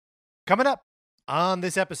Coming up on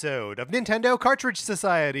this episode of Nintendo Cartridge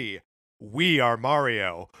Society, we are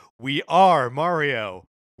Mario. We are Mario.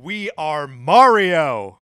 We are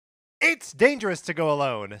Mario. It's dangerous to go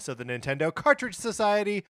alone, so the Nintendo Cartridge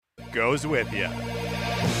Society goes with you.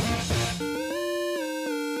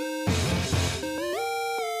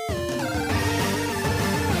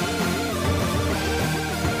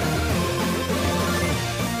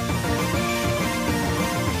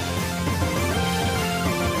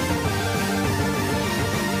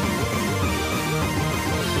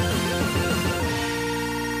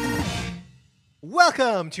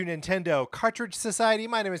 Welcome to Nintendo Cartridge Society.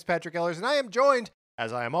 My name is Patrick Ellers, and I am joined,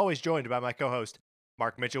 as I am always joined, by my co-host,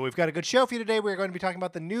 Mark Mitchell. We've got a good show for you today. We're going to be talking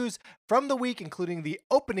about the news from the week, including the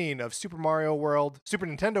opening of Super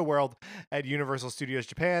Nintendo World at Universal Studios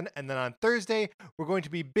Japan. And then on Thursday, we're going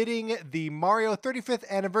to be bidding the Mario 35th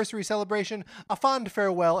anniversary celebration a fond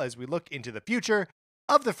farewell as we look into the future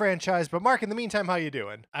of the franchise. But Mark, in the meantime, how you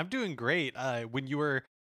doing? I'm doing great. When you were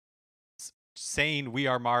saying "We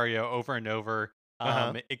Are Mario" over and over,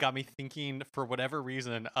 it got me thinking, for whatever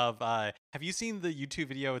reason, of have you seen the YouTube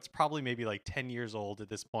video? It's probably maybe like 10 years old at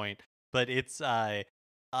this point, but it's a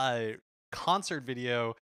concert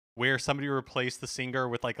video where somebody replaced the singer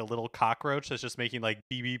with like a little cockroach that's just making like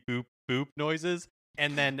beep beep boop boop noises,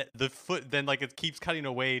 and then like it keeps cutting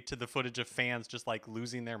away to the footage of fans just like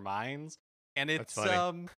losing their minds, and it's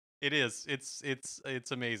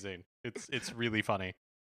it's amazing. It's really funny.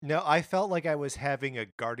 No, I felt like I was having a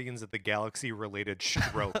Guardians of the Galaxy related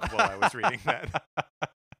stroke while I was reading that.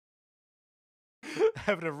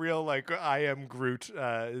 Having a real like I am Groot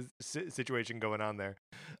situation going on there.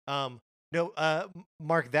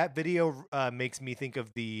 Mark, that video makes me think of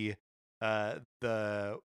the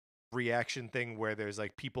reaction thing where there's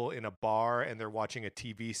like people in a bar and they're watching a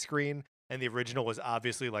TV screen. And the original was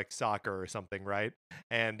obviously like soccer or something, right?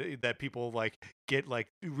 And that people like get like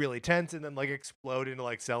really tense and then like explode into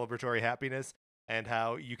like celebratory happiness, and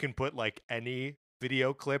how you can put like any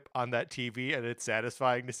video clip on that TV and it's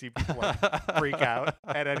satisfying to see people like freak out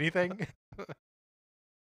at anything.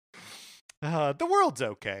 The world's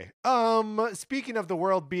okay. Speaking of the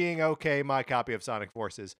world being okay, my copy of Sonic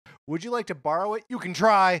Forces. Would you like to borrow it? You can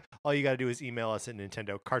try. All you got to do is email us at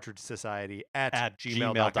Nintendo Cartridge Society at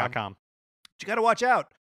gmail.com. You got to watch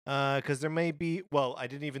out because there may be, well, I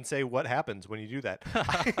didn't even say what happens when you do that.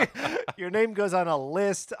 Your name goes on a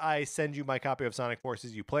list. I send you my copy of Sonic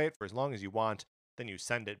Forces. You play it for as long as you want. Then you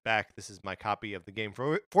send it back. This is my copy of the game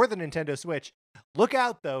for the Nintendo Switch. Look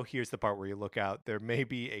out, though. Here's the part where you look out. There may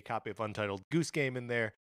be a copy of Untitled Goose Game in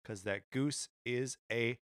there because that goose is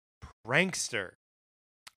a prankster.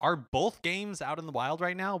 Are both games out in the wild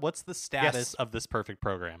right now? What's the status of this perfect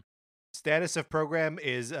program? Status of program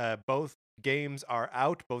is both games are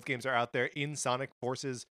out. Both games are out there in Sonic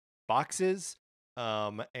Forces boxes,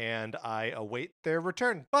 and I await their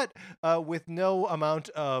return. But with no amount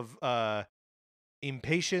of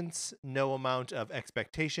impatience, no amount of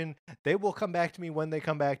expectation, they will come back to me when they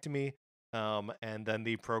come back to me, and then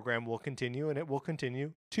the program will continue, and it will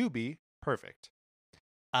continue to be perfect.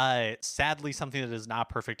 Sadly, something that is not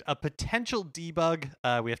perfect. A potential debug.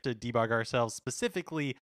 We have to debug ourselves.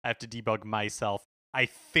 Specifically, I have to debug myself, I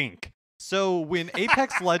think. So when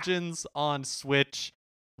Apex Legends on Switch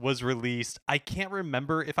was released, I can't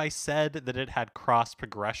remember if I said that it had cross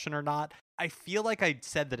progression or not. I feel like I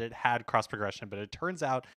said that it had cross progression, but it turns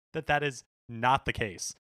out that that is not the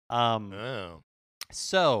case.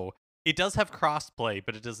 So it does have crossplay,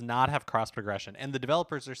 but it does not have cross progression. And the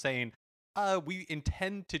developers are saying, we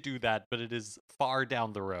intend to do that, but it is far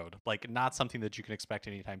down the road, like not something that you can expect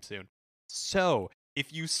anytime soon. So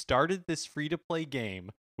if you started this free-to-play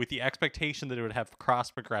game with the expectation that it would have cross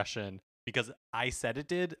progression because I said it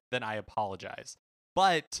did, then I apologize.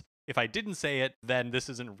 But if I didn't say it, then this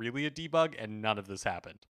isn't really a debug and none of this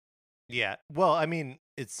happened. Yeah. Well, I mean,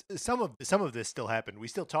 it's some of this still happened. We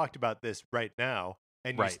still talked about this right now,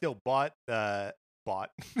 and you still bought. You're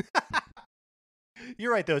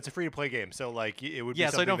right though. It's a free to play game, so like it would be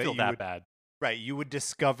something so I don't feel that would, bad. Right. You would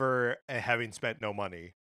discover having spent no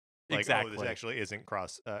money. Like, exactly. Oh, this actually isn't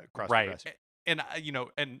cross right. progression. And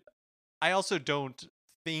and I also don't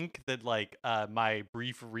think that like my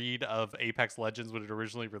brief read of Apex Legends when it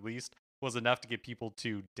originally released was enough to get people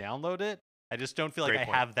to download it. I just don't feel like I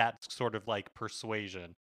have that sort of like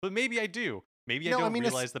persuasion. But maybe I do. Maybe I don't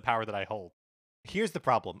realize the power that I hold. Here's the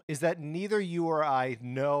problem: is that neither you or I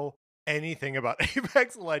know anything about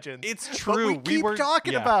Apex Legends. It's true. But we keep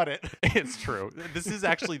talking about it. It's true. This is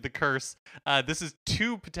actually the curse. This is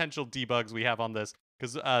two potential debugs we have on this.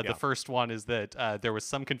 Because the first one is that there was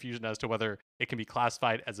some confusion as to whether it can be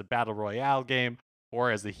classified as a battle royale game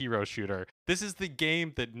or as a hero shooter. This is the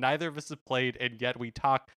game that neither of us have played, and yet we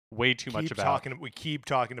talk way too much about. We keep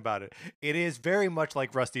talking about it. It is very much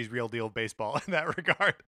like Rusty's Real Deal Baseball in that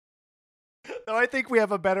regard. Though I think we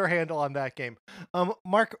have a better handle on that game.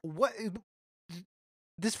 Mark,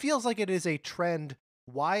 this feels like it is a trend.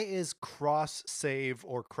 Why is cross save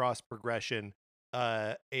or cross progression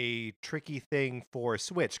a tricky thing for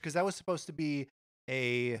Switch? Because that was supposed to be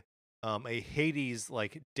a Hades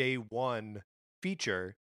like day one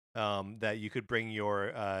feature, that you could bring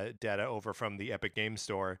your data over from the Epic Game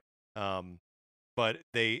Store. But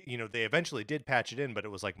they eventually did patch it in, but it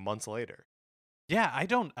was like months later. Yeah, I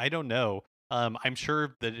don't know. I'm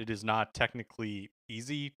sure that it is not technically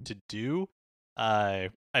easy to do.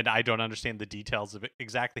 And I don't understand the details of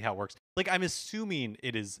exactly how it works. Like, I'm assuming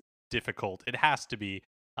it is difficult. It has to be.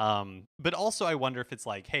 But also I wonder if it's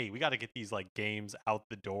like, hey, we got to get these like games out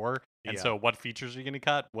the door. And so what features are you going to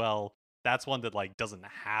cut? Well, that's one that like doesn't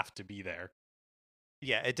have to be there.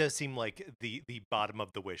 Yeah, it does seem like the bottom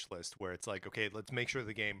of the wish list, where it's like, okay, let's make sure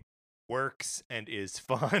the game works and is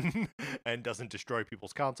fun and doesn't destroy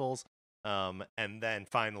people's consoles. And then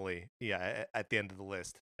finally, at the end of the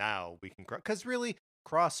list, now we can, because really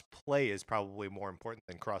cross play is probably more important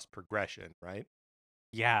than cross progression, right?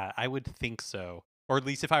 Yeah, I would think so. Or at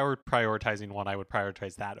least if I were prioritizing one, I would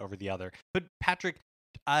prioritize that over the other. But Patrick,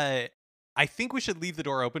 I think we should leave the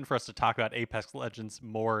door open for us to talk about Apex Legends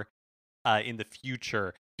more in the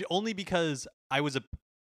future. Only because I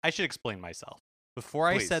should explain myself. Before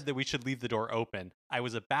I said that we should leave the door open, I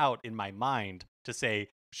was about in my mind to say,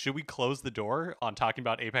 should we close the door on talking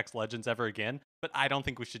about Apex Legends ever again? But I don't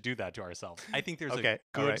think we should do that to ourselves. I think there's a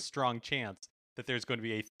good, strong chance that there's going to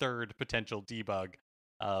be a third potential debug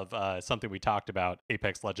of something we talked about,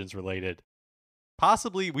 Apex Legends related.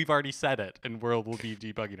 Possibly we've already said it, and we'll be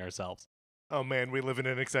debugging ourselves. Oh man, we live in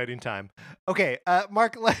an exciting time. Okay,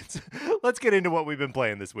 Mark, let's get into what we've been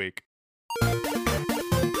playing this week.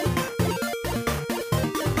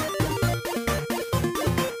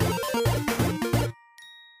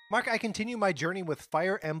 Mark, I continue my journey with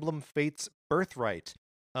Fire Emblem Fates Birthright.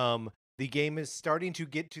 The game is starting to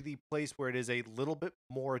get to the place where it is a little bit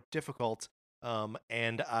more difficult.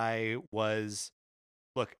 And I've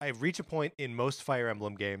reached a point in most Fire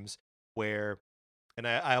Emblem games where, and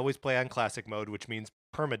I always play on classic mode, which means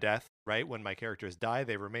permadeath, right? When my characters die,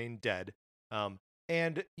 they remain dead.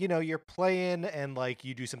 And you're playing and like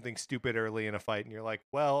you do something stupid early in a fight and you're like,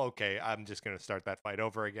 well, okay, I'm just going to start that fight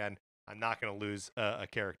over again. I'm not going to lose a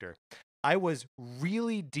character. I was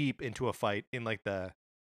really deep into a fight in like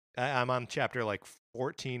I'm on chapter like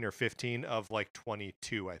 14 or 15 of like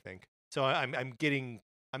 22, I think. So I'm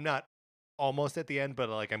not almost at the end, but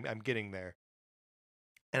like I'm getting there.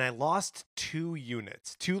 And I lost two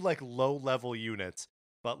like low level units,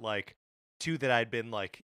 but like two that I'd been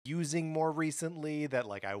like using more recently that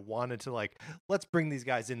like I wanted to like, let's bring these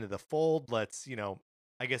guys into the fold. Let's,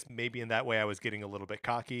 I guess maybe in that way I was getting a little bit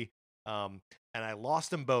cocky. And I lost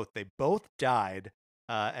them both. They both died.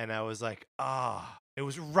 And I was like, it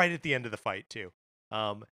was right at the end of the fight too.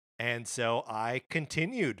 And so I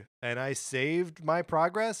continued and I saved my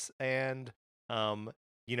progress. And,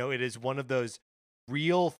 it is one of those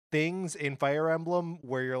real things in Fire Emblem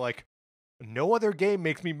where you're like, no other game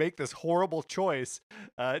makes me make this horrible choice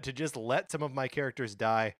to just let some of my characters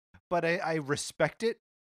die. But I respect it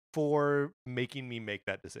for making me make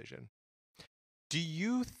that decision. Do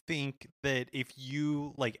you think that if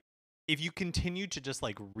you continue to just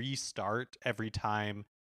like restart every time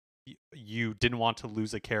you didn't want to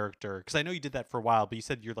lose a character, because I know you did that for a while, but you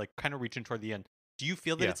said you're like kind of reaching toward the end. Do you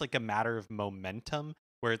feel that it's like a matter of momentum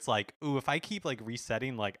where it's like, ooh, if I keep like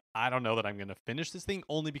resetting, like I don't know that I'm going to finish this thing,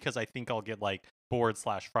 only because I think I'll get like bored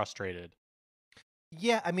 / frustrated?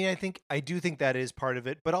 Yeah, I mean, I do think that is part of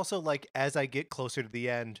it, but also like as I get closer to the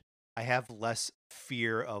end, I have less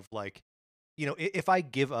fear of like, if I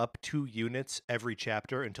give up 2 units every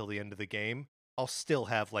chapter until the end of the game, I'll still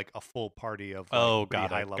have like a full party of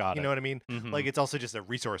like high level. You know what I mean? Mm-hmm. Like it's also just a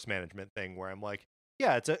resource management thing where I'm like,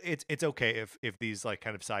 yeah, it's okay if these like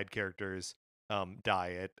kind of side characters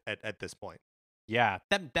die at this point. Yeah,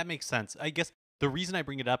 that makes sense. I guess the reason I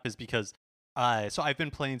bring it up is because so I've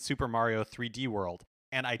been playing Super Mario 3D World,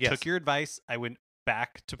 and I took your advice. I went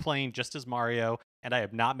back to playing just as Mario, and I am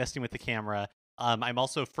not messing with the camera. I'm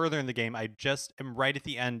also further in the game. I just am right at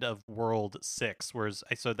the end of World 6, whereas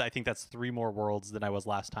I think that's 3 more worlds than I was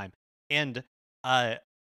last time. And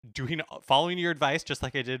following your advice, just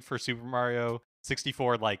like I did for Super Mario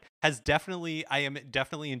 64, like I am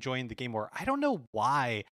definitely enjoying the game more. I don't know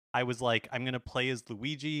why I was like, I'm gonna play as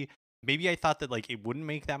Luigi. maybe I thought that like it wouldn't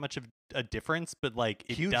make that much of a difference, but like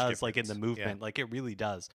it Huge does, like in the difference. Yeah. movement, like it really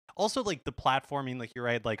does. Also, like the platforming, like you're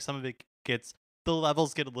right, like some of it gets the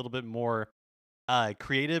levels get a little bit more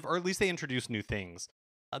creative, or at least they introduce new things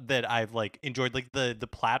that I've like enjoyed, like the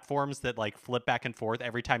platforms that like flip back and forth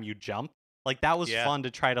every time you jump. Like that was Yeah. fun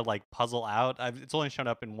to try to like puzzle out. It's only shown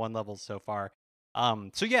up in one level so far.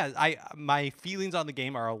 So yeah, I my feelings on the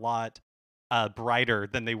game are a lot brighter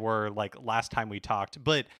than they were like last time we talked.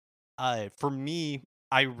 But for me,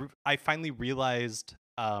 I finally realized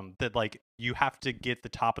that like you have to get the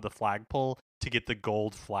top of the flagpole to get the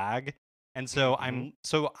gold flag. And so Hmm.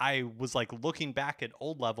 I was like looking back at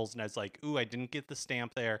old levels and I was like, ooh, I didn't get the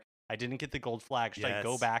stamp there. I didn't get the gold flag. Should I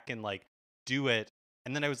go Yes. back and like do it?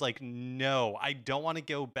 And then I was like, no, I don't want to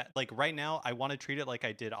go back. Like right now, I want to treat it like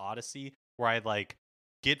I did Odyssey, where I like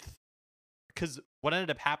get, because what ended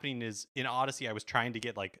up happening is in Odyssey, I was trying to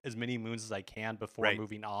get like as many moons as I can before Right.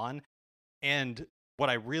 moving on. And what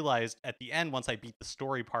I realized at the end, once I beat the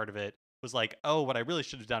story part of it, was like, oh, what I really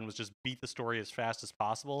should have done was just beat the story as fast as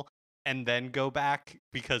possible and then go back,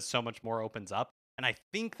 because so much more opens up. And I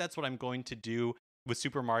think that's what I'm going to do with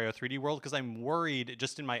Super Mario 3D World, because I'm worried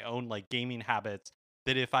just in my own like gaming habits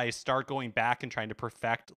that if I start going back and trying to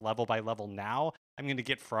perfect level by level now, I'm going to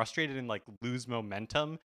get frustrated and like lose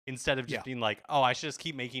momentum, instead of just Yeah. being like, oh, I should just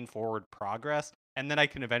keep making forward progress. And then I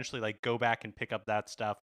can eventually like go back and pick up that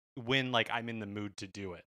stuff when like I'm in the mood to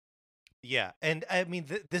do it. Yeah, and I mean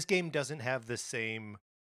this game doesn't have the same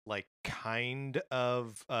like kind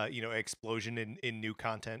of explosion in new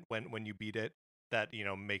content when you beat it that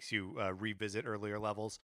makes you revisit earlier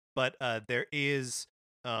levels. But there is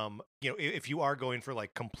if you are going for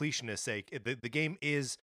like completionist sake, the game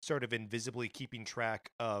is sort of invisibly keeping track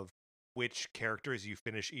of which characters you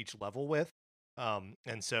finish each level with.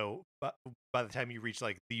 And so by the time you reach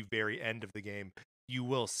like the very end of the game, you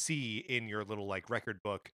will see in your little like record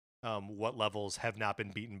book what levels have not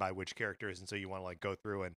been beaten by which characters, and so you want to like go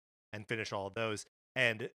through and finish all of those.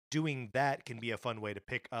 And doing that can be a fun way to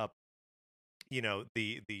pick up,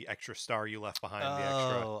 the extra star you left behind, the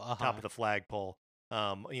extra Oh, top uh-huh. of the flagpole,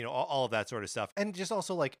 all of that sort of stuff. And just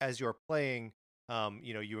also like as you're playing,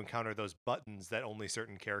 you encounter those buttons that only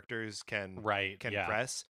certain characters Right, can yeah.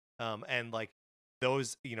 press, and like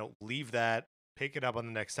those, leave that, pick it up on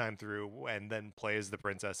the next time through, and then play as the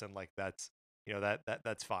princess, and like that's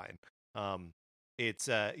that's fine. Um, it's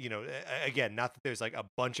again, not that there's like a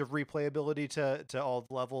bunch of replayability to all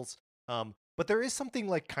the levels, but there is something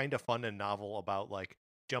like kind of fun and novel about like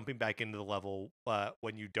jumping back into the level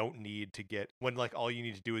when you don't need to get when like all you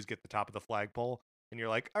need to do is get the top of the flagpole, and you're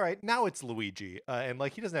like, all right, now it's Luigi, and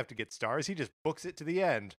like he doesn't have to get stars, he just books it to the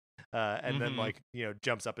end, and then Mhm. like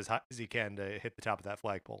jumps up as high as he can to hit the top of that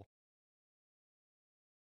flagpole.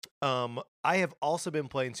 I have also been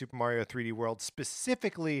playing Super Mario 3D World.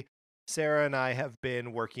 Specifically, Sarah and I have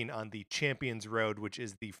been working on the Champions Road, which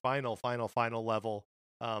is the final level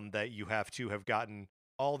that you have to have gotten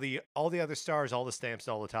all the other stars, all the stamps,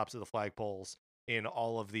 all the tops of the flagpoles in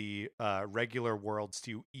all of the regular worlds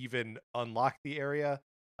to even unlock the area.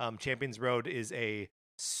 Champions Road is a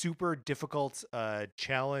super difficult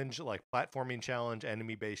challenge, like platforming challenge,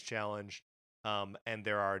 enemy based challenge, and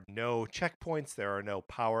there are no checkpoints, there are no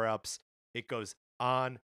power ups. It goes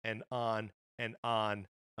on and on and on.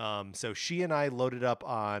 So she and I loaded up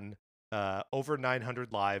on over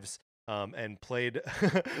 900 lives, and played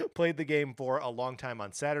played the game for a long time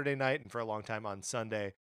on Saturday night and for a long time on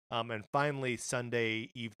Sunday. And finally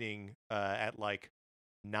Sunday evening at like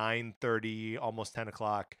 9:30, almost 10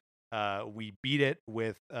 o'clock, we beat it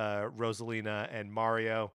with Rosalina and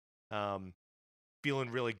Mario. Um,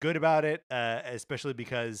 Feeling really good about it, especially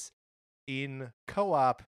because in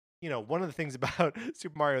co-op, one of the things about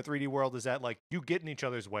Super Mario 3D World is that like you get in each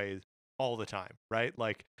other's ways all the time, right?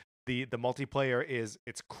 Like the multiplayer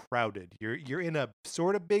it's crowded. You're in a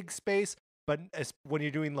sort of big space, but when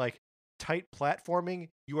you're doing like tight platforming,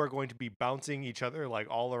 you are going to be bouncing each other like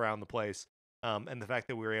all around the place. And the fact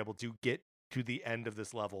that we were able to get to the end of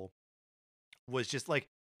this level was just like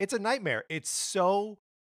it's a nightmare. It's so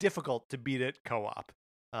difficult to beat it co-op.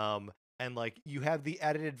 And like you have the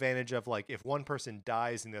added advantage of like if one person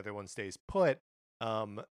dies and the other one stays put,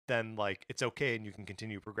 then like it's okay and you can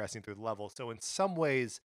continue progressing through the level. So in some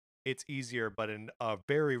ways it's easier, but in a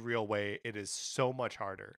very real way it is so much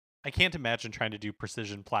harder. I can't imagine trying to do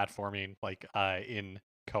precision platforming like in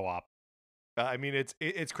co-op. I mean,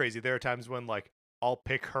 it's crazy. There are times when like I'll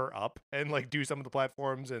pick her up and like do some of the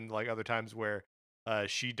platforms, and like other times where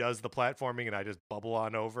she does the platforming and I just bubble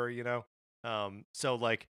on over, So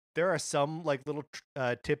like there are some like little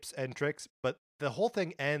tips and tricks, but the whole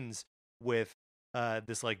thing ends with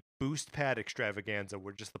this like boost pad extravaganza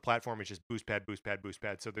where just the platform is just boost pad, boost pad, boost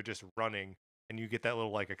pad. So they're just running, and you get that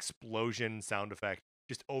little like explosion sound effect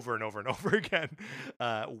just over and over and over again.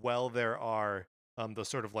 While there are those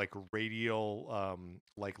sort of like radial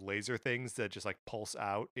like laser things that just like pulse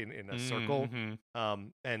out in a circle. Mm-hmm.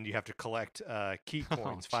 And you have to collect key Oh,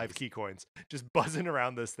 coins, 5 jeez. key coins, just buzzing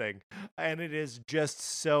around this thing. And it is just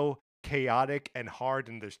so chaotic and hard,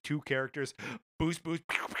 and there's 2 characters. Boost, boost.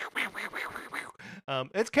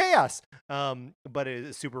 It's chaos. But it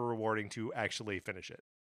is super rewarding to actually finish it.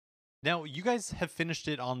 Now, you guys have finished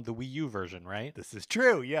it on the Wii U version, right? This is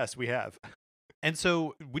true. Yes, we have. And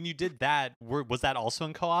so when you did that, was that also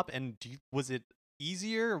in co-op? And was it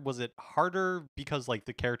easier? Was it harder because like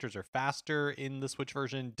the characters are faster in the Switch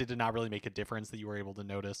version? Did it not really make a difference that you were able to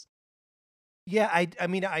notice? Yeah, I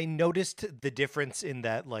mean, I noticed the difference in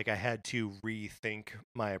that, like, I had to rethink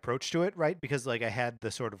my approach to it, right? Because like I had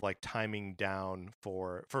the sort of like timing down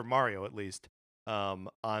for Mario at least. On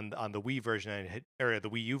the Wii version, or the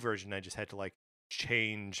Wii U version, I just had to like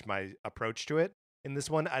change my approach to it. In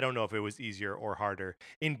this one, I don't know if it was easier or harder.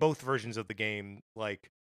 In both versions of the game, like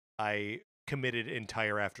I committed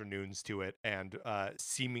entire afternoons to it, and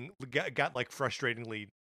got like frustratingly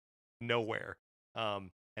nowhere.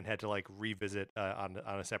 And had to like revisit on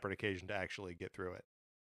a separate occasion to actually get through it.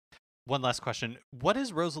 One last question. What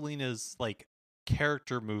is Rosalina's like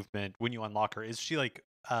character movement when you unlock her? Is she like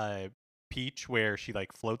Peach where she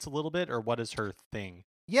like floats a little bit, or what is her thing?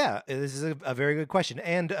 Yeah, this is a very good question,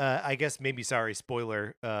 and I guess maybe sorry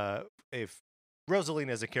spoiler if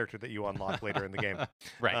Rosalina is a character that you unlock later in the game.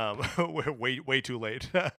 Right. Way too late.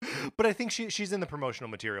 But I think she's in the promotional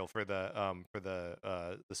material for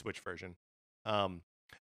the Switch version.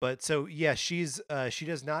 But so yeah, she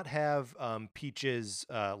does not have Peach's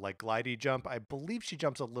like glidey jump. I believe she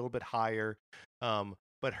jumps a little bit higher.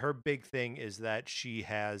 But her big thing is that she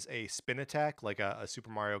has a spin attack, like a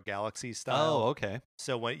Super Mario Galaxy style. Oh, okay.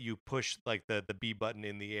 So when you push like the B button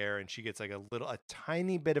in the air, and she gets like a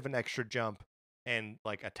tiny bit of an extra jump and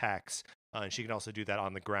like attacks. And she can also do that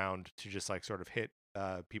on the ground to just like sort of hit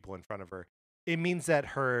people in front of her. It means that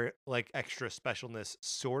her like extra specialness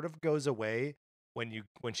sort of goes away when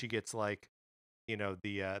she gets like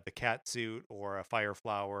the cat suit or a fire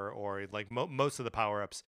flower, or like most of the power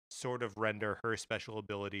ups sort of render her special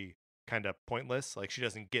ability kind of pointless. Like she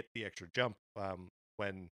doesn't get the extra jump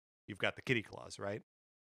when you've got the kitty claws, right?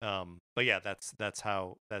 But yeah, that's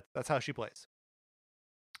how she plays.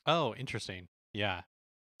 Oh, interesting. Yeah.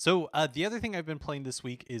 So the other thing I've been playing this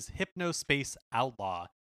week is Hypnospace Outlaw.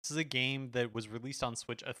 This is a game that was released on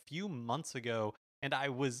Switch a few months ago, and I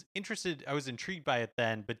was intrigued by it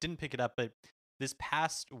then, but didn't pick it up. But this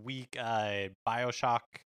past week, the Bioshock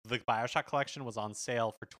collection was on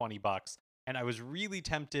sale for $20, and I was really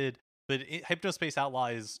tempted. But Hypnospace Outlaw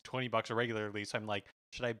is $20 regularly, so I'm like,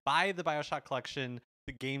 should I buy the Bioshock collection,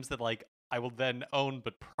 the games that like I will then own,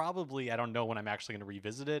 but probably I don't know when I'm actually going to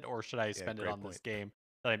revisit it, or should I spend it on this game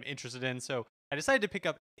that I'm interested in? So I decided to pick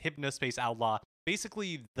up Hypnospace Outlaw.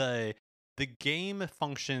 Basically, the game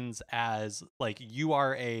functions as like you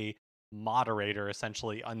are a moderator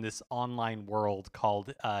essentially on this online world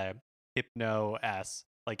called Hypno S,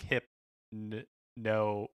 like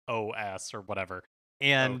No OS or whatever.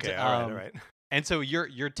 And Okay, all right. And so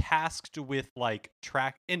you're tasked with like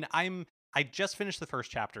I just finished the first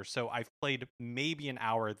chapter, so I've played maybe an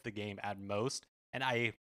hour of the game at most, and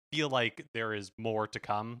I feel like there is more to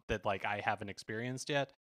come that like I haven't experienced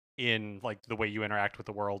yet in like the way you interact with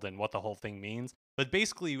the world and what the whole thing means. But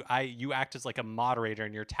basically you act as like a moderator,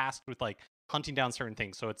 and you're tasked with like hunting down certain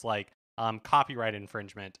things. So it's like copyright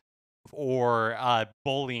infringement or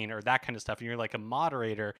bullying or that kind of stuff, and you're like a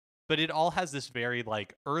moderator. But it all has this very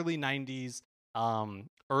like early 90s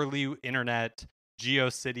early internet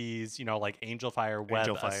GeoCities, like Angel web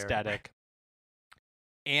aesthetic.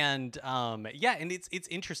 And yeah, and it's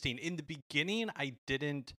interesting. In the beginning, I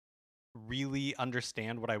didn't really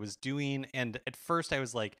understand what I was doing, and at first I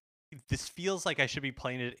was like, this feels like I should be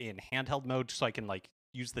playing it in handheld mode so I can like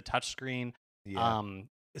use the touchscreen. Yeah.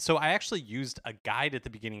 So I actually used a guide at the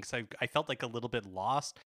beginning because I felt like a little bit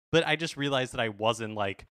lost, but I just realized that I wasn't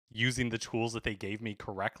like using the tools that they gave me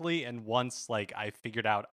correctly. And once like I figured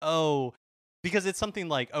out, oh, because it's something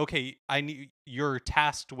like, okay, you're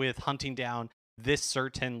tasked with hunting down this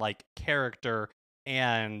certain like character,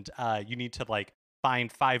 and you need to like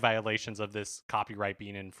find 5 violations of this copyright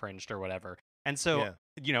being infringed or whatever. And so,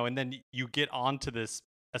 and then you get onto this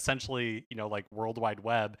essentially, like World Wide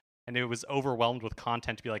Web, and it was overwhelmed with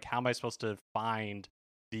content to be like, how am I supposed to find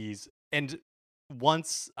these? And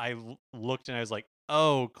once I looked, and I was like,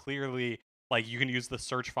 oh, clearly like you can use the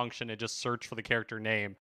search function and just search for the character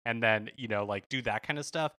name and then, like do that kind of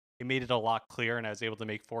stuff. It made it a lot clearer and I was able to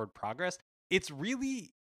make forward progress. It's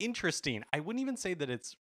really interesting. I wouldn't even say that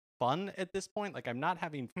it's fun at this point. Like I'm not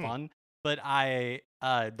having fun, but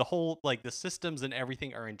the whole like the systems and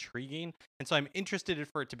everything are intriguing. And so I'm interested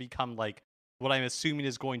for it to become like what I'm assuming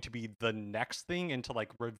is going to be the next thing and to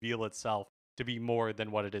like reveal itself to be more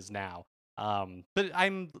than what it is now. But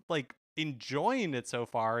I'm like enjoying it so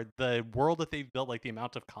far. The world that they've built, like the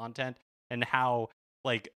amount of content and how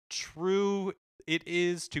like true it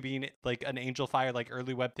is to being like an Angel Fire like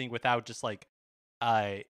early web thing without just like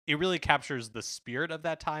it really captures the spirit of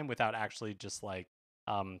that time without actually just like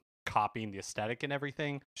copying the aesthetic and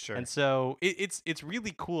everything. Sure. And so it's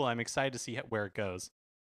really cool. I'm excited to see where it goes.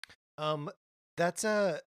 That's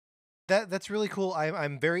that's really cool.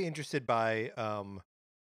 I'm very interested by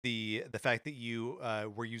the fact that you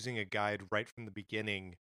were using a guide right from the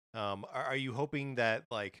beginning. Are you hoping that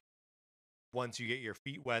like once you get your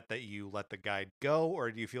feet wet that you let the guide go,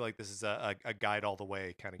 or do you feel like this is a guide all the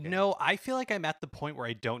way kind of game? No, I feel like I'm at the point where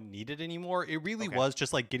I don't need it anymore. It really was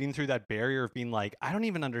just like getting through that barrier of being like, I don't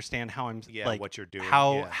even understand how I'm like what you're doing,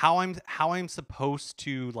 how I'm supposed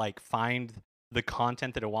to like find the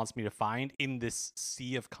content that it wants me to find in this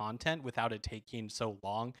sea of content without it taking so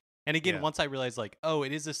long. And again, once I realized like, oh,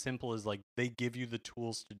 it is as simple as like they give you the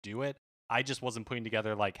tools to do it. I just wasn't putting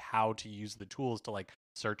together like how to use the tools to like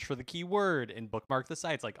search for the keyword and bookmark the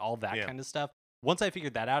sites, like all that kind of stuff. Once I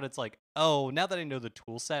figured that out, it's like, oh, now that I know the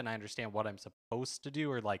tool set and I understand what I'm supposed to do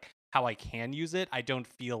or like how I can use it, I don't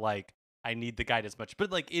feel like I need the guide as much.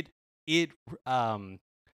 But like it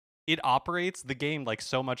operates the game like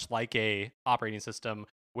so much like a operating system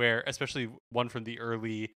where, especially one from the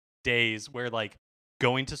early days, where like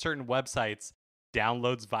going to certain websites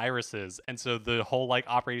downloads viruses, and so the whole like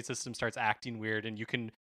operating system starts acting weird, and you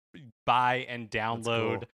can buy and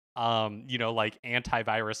download like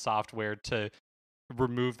antivirus software to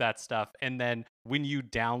remove that stuff. And then when you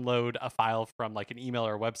download a file from like an email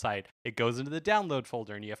or a website, it goes into the download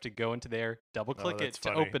folder and you have to go into there, double click it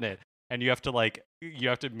to open it, and you have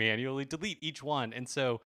to manually delete each one. And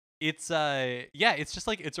so it's it's just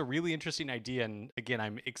like it's a really interesting idea, and again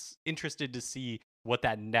I'm interested to see what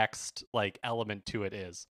that next like element to it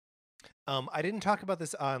is. I didn't talk about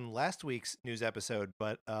this on last week's news episode,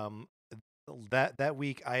 but that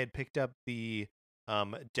week I had picked up the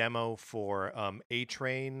demo for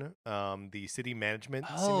A-Train, the city management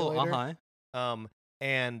simulator.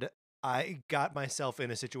 And I got myself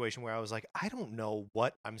in a situation where I was like, I don't know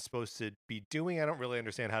what I'm supposed to be doing. I don't really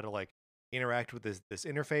understand how to like interact with this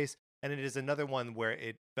interface. And it is another one where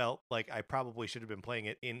it felt like I probably should have been playing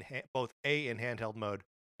it in both A, in handheld mode,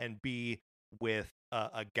 and B, with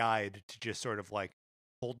a guide to just sort of like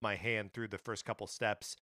hold my hand through the first couple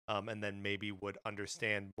steps, and then maybe would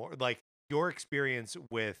understand more. Like your experience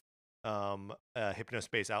with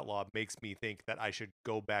Hypnospace Outlaw makes me think that I should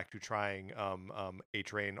go back to trying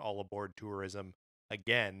A-Train All Aboard Tourism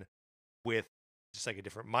again with just like a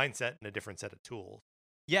different mindset and a different set of tools.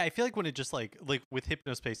 Yeah, I feel like when it just like with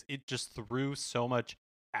Hypnospace, it just threw so much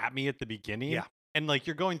at me at the beginning. Yeah. And like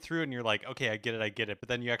you're going through and you're like, okay, I get it. But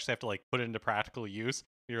then you actually have to like put it into practical use.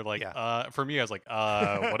 You're like, for me, I was like,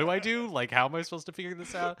 what do I do? Like, how am I supposed to figure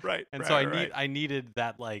this out? Right. And so I needed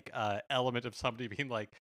that like element of somebody being like,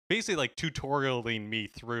 basically like tutorialing me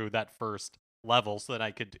through that first level so that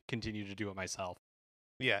I could continue to do it myself.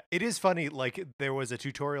 Yeah, it is funny. Like there was a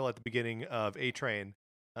tutorial at the beginning of A-Train,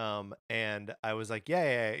 and I was like,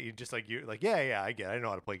 yeah, you just like you like, yeah, I get it. I know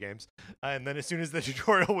how to play games. And then as soon as the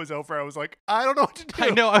tutorial was over, I was like, I don't know what to do. I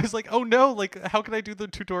know. I was like, oh no, like how can I do the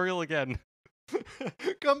tutorial again?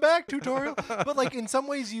 Come back, tutorial. But like in some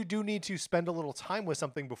ways you do need to spend a little time with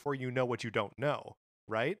something before you know what you don't know,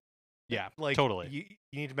 right? Yeah, like totally. You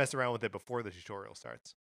need to mess around with it before the tutorial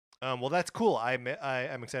starts. Well, that's cool. I'm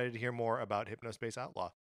excited to hear more about Hypnospace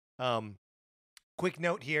Outlaw. Quick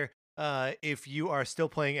note here. If you are still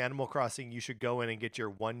playing Animal Crossing, you should go in and get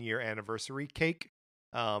your 1-year anniversary cake.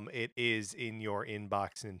 It is in your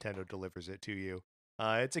inbox. Nintendo delivers it to you.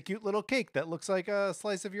 It's a cute little cake that looks like a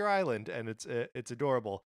slice of your island, and it's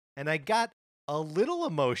adorable. And I got a little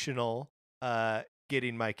emotional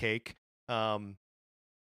getting my cake.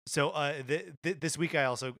 So this week I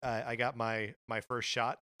also I got my first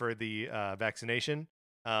shot for the vaccination.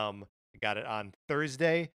 I got it on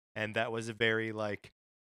Thursday, and that was a very like,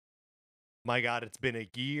 my God, it's been a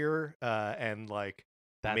year, and like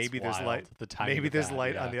maybe wild. there's light. Maybe there's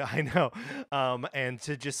light on the. I know. And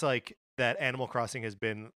to just like that, Animal Crossing has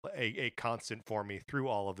been a constant for me through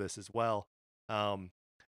all of this as well. I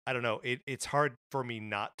don't know. It's hard for me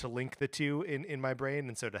not to link the two in my brain,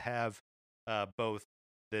 and so to have both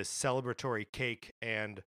this celebratory cake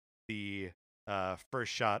and the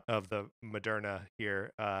first shot of the Moderna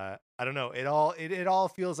here. I don't know. It all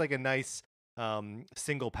feels like a nice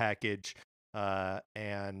single package.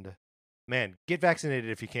 And man, get vaccinated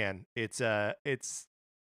if you can. It's I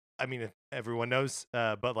mean, everyone knows,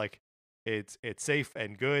 but like it's safe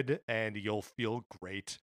and good, and you'll feel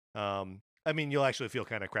great. I mean, you'll actually feel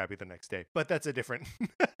kind of crappy the next day, but that's a different.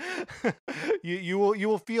 You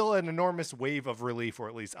will feel an enormous wave of relief, or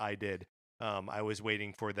at least I did. I was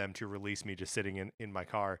waiting for them to release me, just sitting in my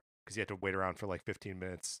car, because you have to wait around for like 15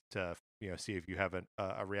 minutes to see if you have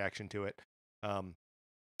a reaction to it. And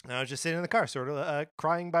I was just sitting in the car, sort of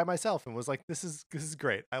crying by myself, and was like, "This is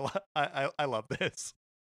great. I love this."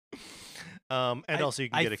 And also you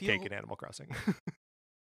can get a cake in Animal Crossing.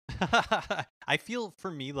 I feel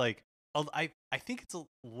for me like I think it's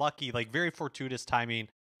lucky, like very fortuitous timing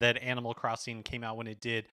that Animal Crossing came out when it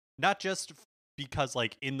did. Not just because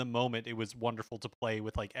like in the moment it was wonderful to play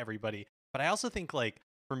with like everybody, but I also think like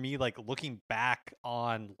for me like looking back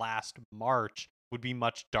on last March would be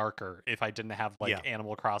much darker if I didn't have like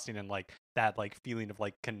Animal Crossing and like that like feeling of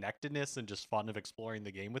like connectedness and just fun of exploring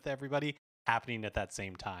the game with everybody happening at that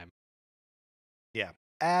same time. Yeah,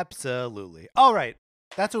 absolutely. All right.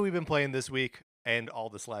 That's what we've been playing this week and all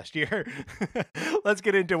this last year. Let's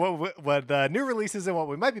get into what new releases and what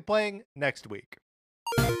we might be playing next week.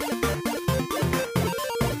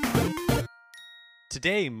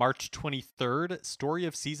 Today, March 23rd, Story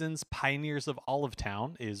of Seasons Pioneers of Olive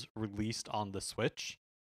Town is released on the Switch.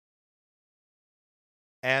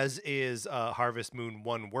 As is Harvest Moon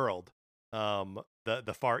One World,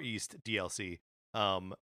 the Far East DLC.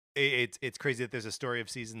 It's crazy that there's a Story of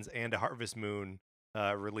Seasons and a Harvest Moon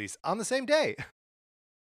release on the same day.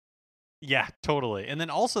 Yeah, totally. And then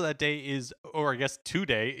also that day is, or I guess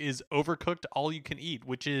today, is Overcooked All You Can Eat,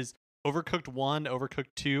 which is Overcooked 1, Overcooked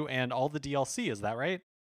 2, and all the DLC. Is that right?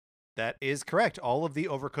 That is correct. All of the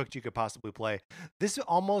Overcooked you could possibly play. This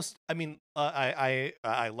almost, I mean, I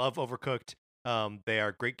love Overcooked. They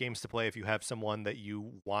are great games to play if you have someone that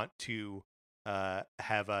you want to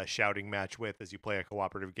have a shouting match with as you play a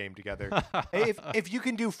cooperative game together. if you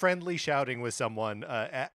can do friendly shouting with someone,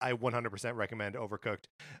 I 100% recommend Overcooked.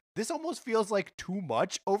 This almost feels like too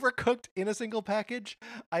much Overcooked in a single package.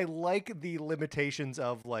 I like the limitations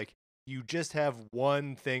of like you just have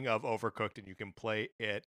one thing of Overcooked and you can play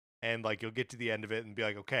it, and like you'll get to the end of it and be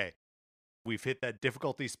like, okay, we've hit that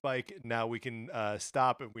difficulty spike. Now we can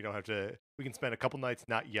stop, and we don't have to. We can spend a couple nights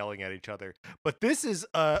not yelling at each other. But this is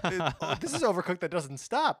Overcooked that doesn't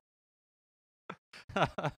stop.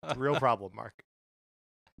 It's a real problem, Mark.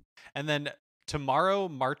 And then tomorrow,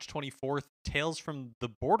 March 24th, Tales from the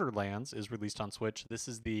Borderlands is released on Switch. This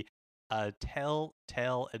is the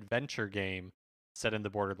Telltale adventure game set in the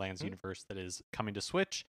Borderlands universe that is coming to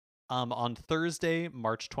Switch. On Thursday,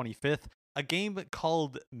 March 25th, a game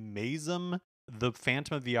called Mazem, the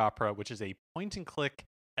Phantom of the Opera, which is a point-and-click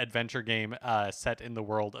adventure game set in the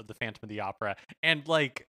world of the Phantom of the Opera. And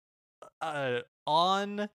like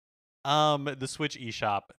on the Switch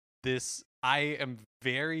eShop, this I am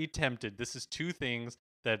very tempted. This is two things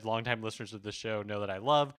that longtime listeners of the show know that I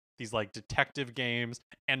love. These like detective games,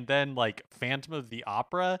 and then like Phantom of the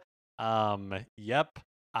Opera. Yep.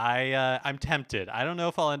 I'm tempted. I don't know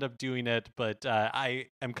if I'll end up doing it, but I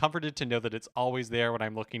am comforted to know that it's always there when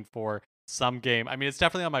I'm looking for some game. I mean, it's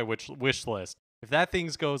definitely on my wish list. If that thing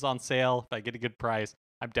goes on sale, if I get a good price,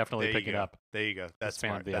 I'm definitely picking up. There you go. That's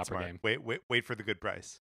smart. That's smart. Game. Wait for the good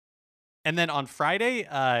price. And then on Friday,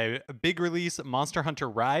 a big release, Monster Hunter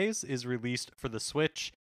Rise is released for the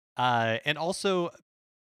Switch. And also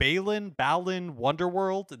Balan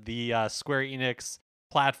Wonderworld, the Square Enix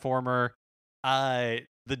platformer.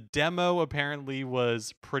 The demo apparently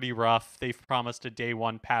was pretty rough. They've promised a day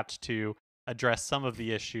one patch to address some of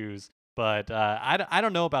the issues, but I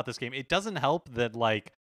don't know about this game. It doesn't help that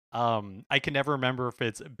like I can never remember if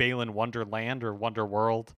it's Balan Wonderland or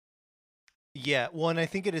Wonderworld. Yeah, well, and I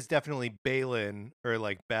think it is definitely Balan or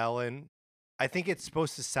like Balan. I think it's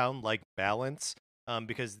supposed to sound like balance,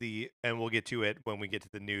 because and we'll get to it when we get to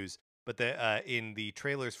the news. But in the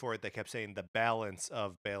trailers for it, they kept saying the balance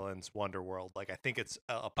of Balan's Wonderworld. Like I think it's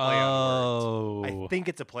a play on words. I think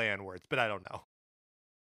it's a play on words, but I don't know.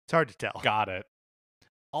 It's hard to tell. Got it.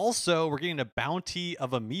 Also, we're getting a bounty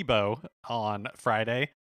of Amiibo on Friday.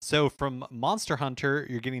 So from Monster Hunter,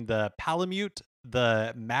 you're getting the Palamute,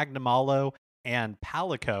 the Magnamalo, and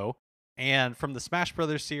Palico. And from the Smash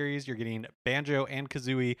Brothers series, you're getting Banjo and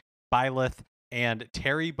Kazooie, Byleth, and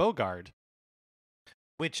Terry Bogard.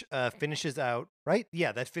 Which finishes out, right?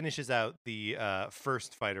 Yeah, that finishes out the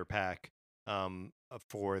first fighter pack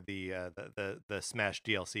for the Smash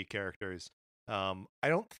DLC characters. I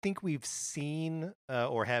don't think we've seen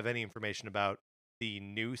or have any information about the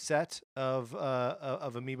new set of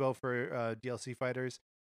amiibo for DLC fighters.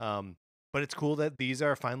 But it's cool that these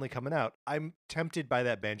are finally coming out. I'm tempted by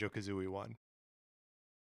that Banjo-Kazooie one.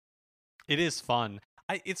 It is fun.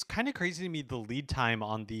 It's kind of crazy to me the lead time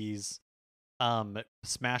on these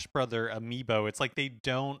Smash Brother amiibo. It's like they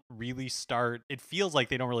don't really start. It feels like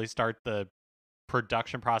they don't really start the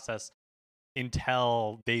production process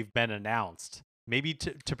until they've been announced. Maybe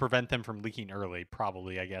to prevent them from leaking early.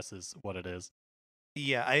 Probably, I guess, is what it is.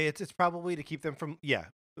 Yeah, it's probably to keep them from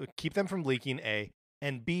leaking, A,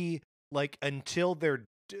 and B, like until they're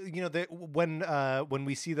when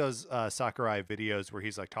we see those Sakurai videos where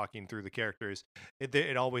he's like talking through the characters,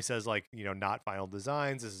 it always says like, not final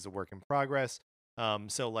designs, this is a work in progress.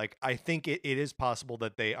 So like I think it is possible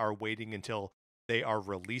that they are waiting until they are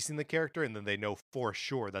releasing the character and then they know for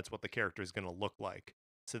sure that's what the character is going to look like,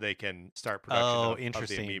 so they can start production Oh, of the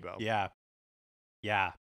interesting. amiibo.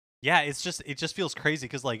 Yeah. It just feels crazy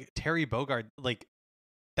because like Terry Bogard, like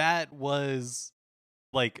that was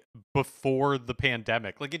like before the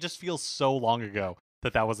pandemic. Like it just feels so long ago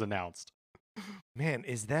that was announced. Man,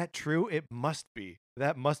 is that true? It must be.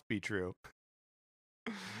 That must be true.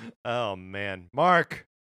 Oh man, Mark.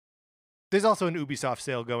 There's also an Ubisoft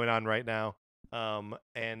sale going on right now.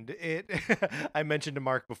 And it I mentioned to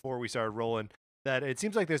Mark before we started rolling that it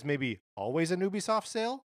seems like there's maybe always an Ubisoft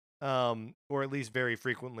sale, or at least very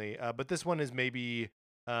frequently. But this one is maybe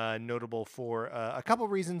notable for a couple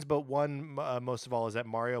reasons, but one most of all is that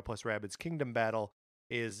Mario plus Rabbids Kingdom Battle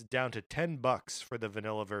is down to $10 for the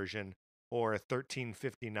vanilla version, or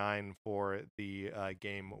 $13.59 for the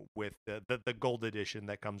game with the gold edition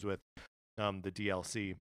that comes with the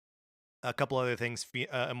DLC. A couple other things: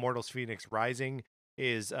 Immortals Phoenix Rising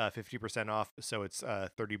is 50% off, so it's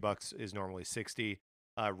 $30 is normally 60.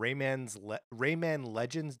 Rayman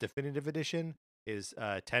Legends Definitive Edition is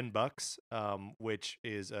 $10, which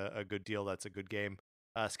is a good deal. That's a good game.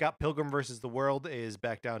 Scott Pilgrim versus the World is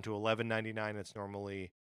back down to $11.99. It's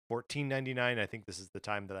normally $14.99. I think this is the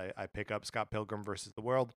time that I pick up Scott Pilgrim versus the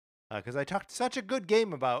World, because I talked such a good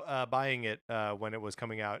game about buying it when it was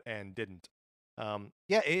coming out and didn't.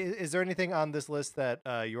 Yeah, is there anything on this list that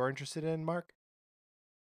you're interested in, Mark?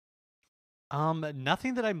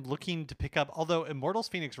 Nothing that I'm looking to pick up. Although Immortals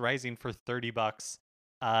Phoenix Rising for $30,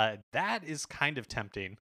 that is kind of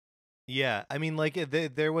tempting. Yeah, I mean, like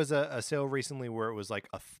there was a sale recently where it was like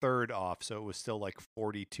a third off, so it was still like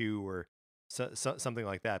 42 or something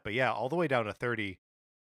like that. But yeah, all the way down to 30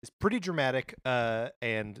 is pretty dramatic.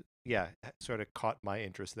 And yeah, sort of caught my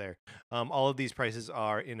interest there. All of these prices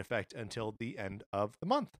are in effect until the end of the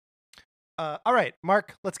month. All right,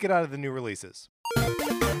 Mark, let's get out of the new releases.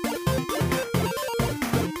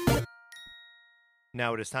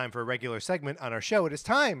 Now it is time for a regular segment on our show. It is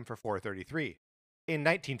time for 433. In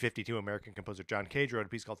 1952, American composer John Cage wrote a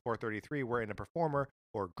piece called 433, wherein a performer,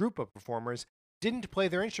 or group of performers, didn't play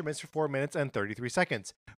their instruments for 4 minutes and 33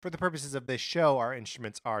 seconds. For the purposes of this show, our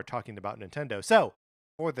instruments are talking about Nintendo. So,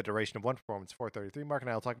 for the duration of one performance, 433, Mark and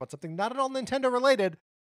I will talk about something not at all Nintendo related,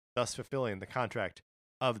 thus fulfilling the contract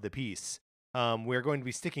of the piece. We're going to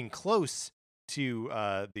be sticking close to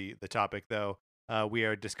the topic, though. We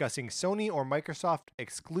are discussing Sony or Microsoft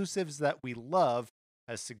exclusives that we love,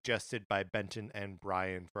 as suggested by Benton and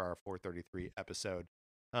Brian for our 433 episode.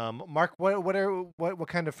 Mark, what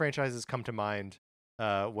kind of franchises come to mind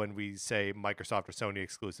when we say Microsoft or Sony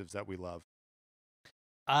exclusives that we love?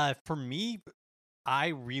 For me, I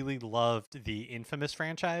really loved the Infamous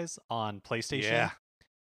franchise on PlayStation. Yeah.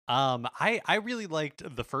 I really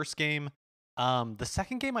liked the first game. The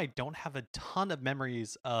second game I don't have a ton of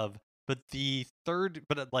memories of, but the third,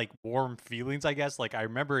 like warm feelings, I guess. Like I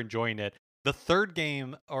remember enjoying it. The third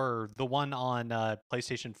game, or the one on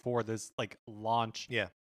PlayStation 4, this like launch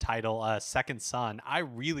title, Second Son, I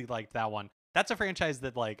really liked that one. That's a franchise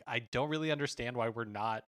that like I don't really understand why we're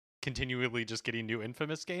not continually just getting new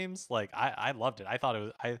Infamous games. Like I loved it. I thought it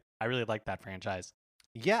was I really liked that franchise.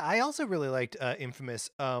 Yeah, I also really liked Infamous.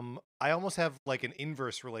 I almost have like an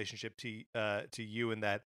inverse relationship to you in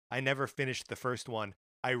that I never finished the first one.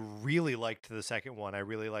 I really liked the second one. I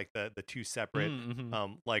really liked the two separate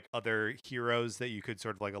like other heroes that you could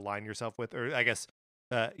sort of like align yourself with, or I guess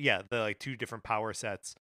the like two different power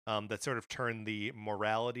sets that sort of turn the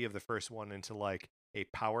morality of the first one into like a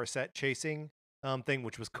power set chasing thing,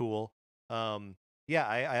 which was cool. Yeah,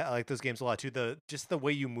 I like those games a lot too. Just the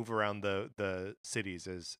way you move around the cities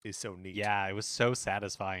is so neat. Yeah, it was so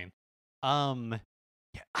satisfying. Um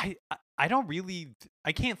Yeah, I don't really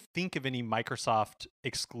I can't think of any Microsoft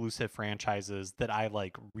exclusive franchises that I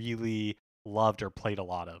like really loved or played a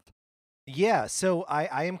lot of. Yeah, so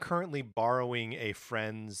I am currently borrowing a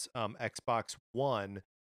friend's Xbox One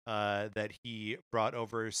that he brought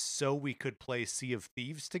over so we could play Sea of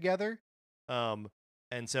Thieves together. Um,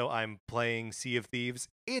 and so I'm playing Sea of Thieves.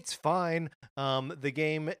 It's fine. The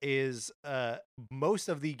game is most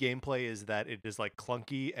of the gameplay is that it is like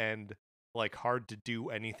clunky and like hard to do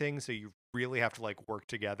anything, so you really have to like work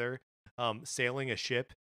together. Sailing a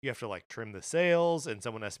ship, you have to like trim the sails, and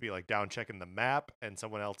someone has to be like down checking the map, and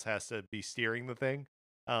someone else has to be steering the thing.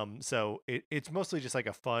 So it's mostly just like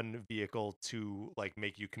a fun vehicle to like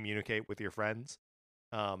make you communicate with your friends.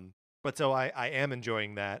 But so I am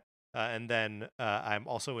enjoying that. And then I'm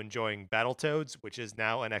also enjoying Battletoads, which is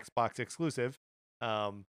now an Xbox exclusive,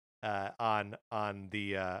 on the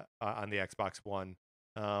Xbox One.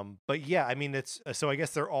 But yeah, I mean it's so I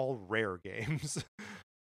guess they're all rare games.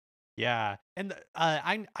 Yeah, and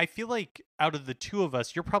I feel like out of the two of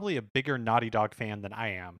us, you're probably a bigger Naughty Dog fan than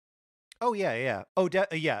I am. Oh yeah, yeah. Oh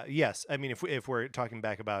yeah, yes. I mean, if we're talking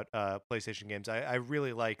back about PlayStation games, I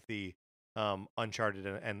really like the Uncharted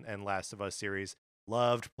and Last of Us series.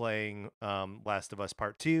 Loved playing Last of Us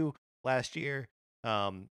Part 2 last year.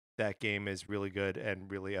 That game is really good and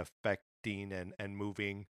really affecting and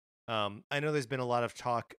moving. I know there's been a lot of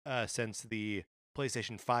talk since the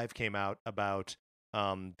PlayStation 5 came out about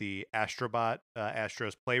the Astrobot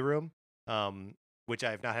Astro's Playroom, which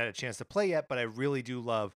I have not had a chance to play yet, but I really do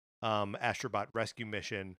love Astrobot Rescue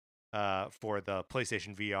Mission for the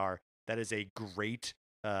PlayStation VR. That is a great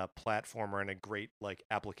platformer and a great like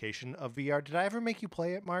application of VR. Did I ever make you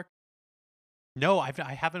play it, Mark? No, I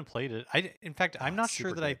haven't played it. In fact, Oh, I'm it's not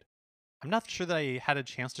sure super that good. I'm not sure that I had a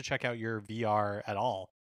chance to check out your VR at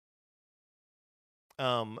all.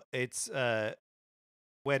 It's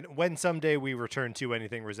when someday we return to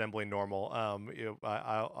anything resembling normal,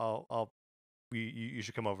 you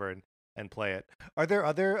should come over and play it. Are there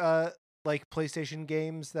other like PlayStation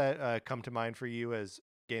games that come to mind for you as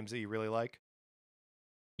games that you really like?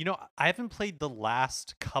 You know, I haven't played the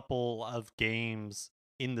last couple of games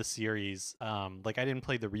in the series. Like I didn't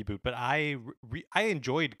play the reboot, but I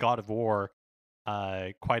enjoyed God of War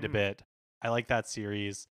quite a Mm, bit. I like that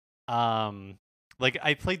series. Um like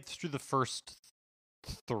I played through the first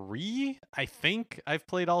 3. I think I've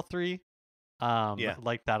played all 3. yeah.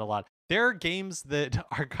 Like that a lot. There are games that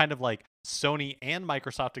are kind of like Sony and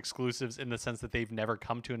Microsoft exclusives in the sense that they've never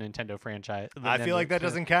come to a Nintendo franchise. I feel like that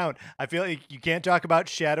doesn't count. I feel like you can't talk about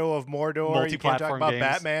Shadow of Mordor. You can't talk Multi-platform about games.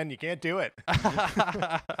 Batman. You can't do it.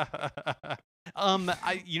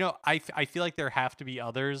 I feel like there have to be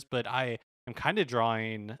others, but I am kind of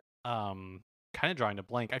drawing a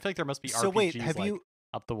blank. I feel like there must be So wait, RPGs have like you?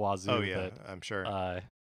 up the Oh wazoo yeah, that I'm sure.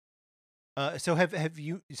 uh So have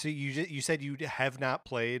you? So you said you have not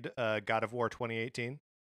played God of War 2018,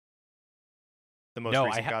 the most no,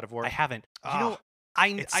 recent God of I War. haven't. You know, Ah,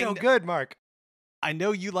 it's so good, Mark. I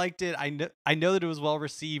know you liked it. I know that it was well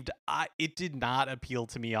received. It did not appeal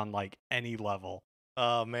to me on like any level.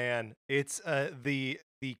 Oh man, it's the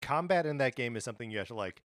combat in that game is something you have to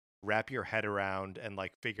like wrap your head around and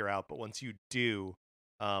like figure out. But once you do,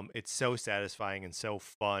 it's so satisfying and so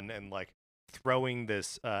fun. And like throwing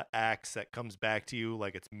this axe that comes back to you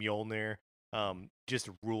like it's Mjolnir, just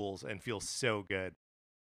rules and feels so good.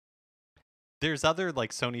 There's other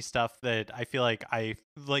like Sony stuff that I feel like I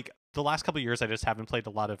like the last couple of years I just haven't played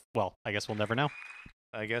a lot of. Well, I guess we'll never know.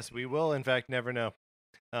 I guess we will, in fact, never know.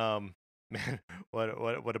 Man,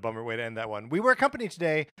 what a bummer way to end that one. We were accompanied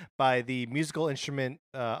today by the musical instrument,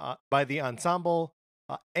 by the ensemble,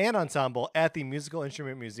 an ensemble at the Musical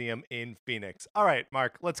Instrument Museum in Phoenix. All right,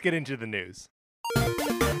 Mark, let's get into the news.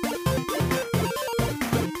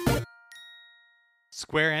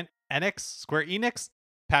 Square Enix.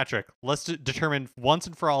 Patrick, let's determine once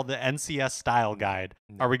and for all the NCS style guide.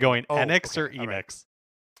 Are we going Oh, Enix okay, or all right. Enix?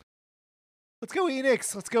 Let's go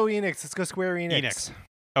Enix. Let's go Enix. Let's go Square Enix. Enix.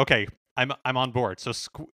 Okay, I'm on board. So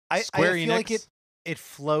Square I Enix. feel like it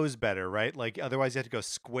flows better, right? Like otherwise you have to go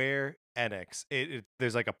Square Enix.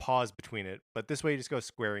 There's like a pause between it, but this way you just go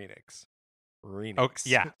Square Enix. Renix. Okay,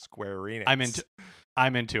 yeah, Square Enix.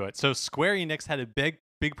 I'm into it. So Square Enix had a big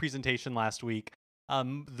presentation last week.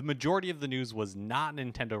 The majority of the news was not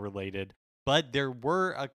Nintendo related, but there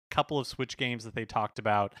were a couple of Switch games that they talked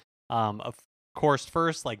about. Of course,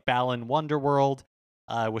 first, like Balan Wonderworld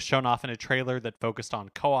was shown off in a trailer that focused on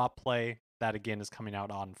co-op play. That again is coming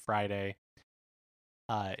out on Friday.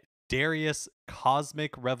 Darius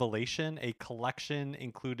Cosmic Revelation, a collection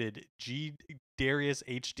included Darius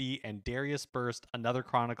HD and Darius Burst, Another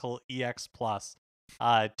Chronicle EX Plus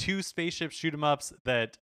Two spaceship shoot 'em ups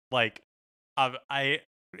that like I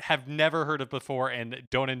have never heard of before and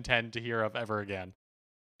don't intend to hear of ever again.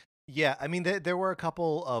 Yeah, I mean, there were a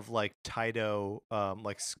couple of like Taito,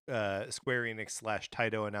 Square Enix slash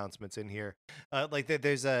Taito announcements in here.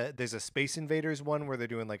 There's a Space Invaders one where they're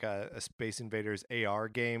doing like a Space Invaders AR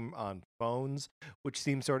game on phones, which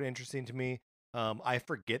seems sort of interesting to me. I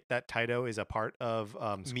forget that Taito is a part of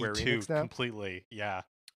Me Square too, Enix now. completely. Yeah.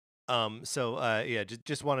 Yeah,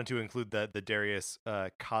 just wanted to include the Darius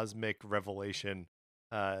cosmic revelation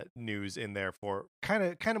news in there for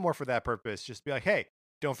kind of more for that purpose. Just be like, hey,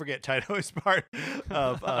 don't forget Taito is part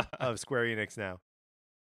of Square Enix now.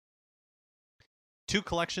 Two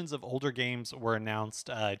collections of older games were announced.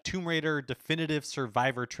 Tomb Raider Definitive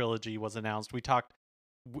Survivor Trilogy was announced. We talked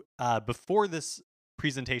before this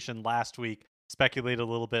presentation last week, speculated a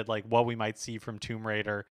little bit like what we might see from Tomb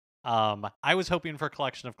Raider. I was hoping for a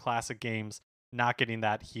collection of classic games, not getting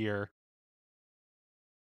that here.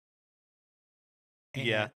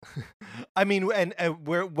 Yeah, I mean, and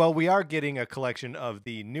we are getting a collection of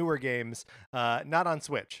the newer games, not on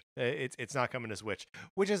Switch. It's not coming to Switch,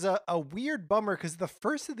 which is a weird bummer because the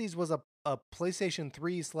first of these was a PlayStation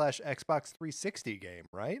 3 slash Xbox 360 game,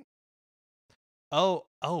 right? Oh,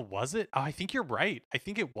 was it? Oh, I think you're right. I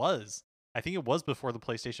think it was. I think it was before the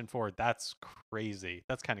PlayStation 4. That's crazy.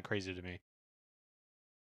 That's kind of crazy to me.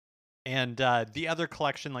 And the other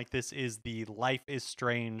collection like this is the Life is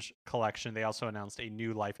Strange collection. They also announced a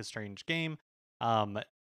new Life is Strange game.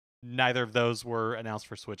 Neither of those were announced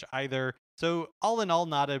for Switch either. So all in all,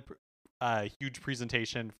 not a huge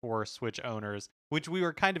presentation for Switch owners, which we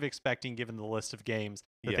were kind of expecting given the list of games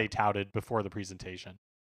that they touted before the presentation.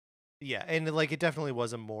 Yeah, and like it definitely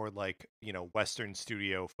was a more like Western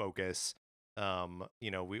studio focus.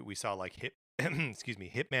 We saw like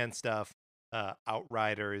Hitman stuff,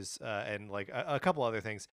 Outriders, and like a couple other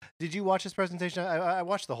things. Did you watch this presentation? I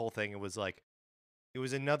watched the whole thing. It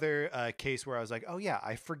was another case where I was like, oh yeah,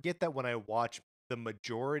 I forget that when I watch the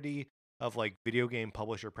majority of like video game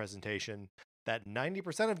publisher presentation, that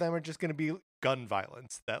 90% of them are just going to be gun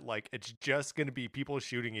violence. That like it's just going to be people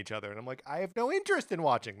shooting each other, and I'm like, I have no interest in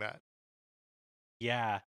watching that.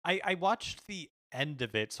 Yeah, I watched the end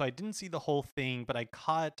of it, so I didn't see the whole thing, but I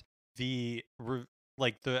caught the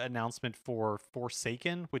the announcement for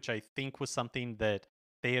Forsaken, which I think was something that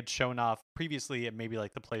they had shown off previously at maybe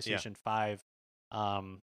like the PlayStation 5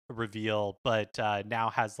 reveal, but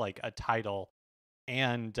now has like a title.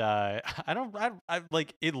 And I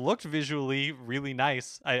like it looked visually really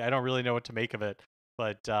nice. I don't really know what to make of it,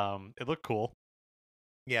 but it looked cool.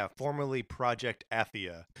 Yeah, formerly Project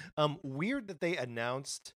Athia. Weird that they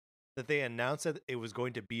announced that it was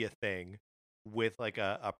going to be a thing with like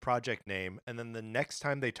a project name, and then the next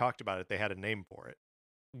time they talked about it, they had a name for it.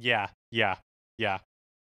 Yeah. I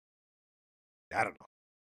don't know.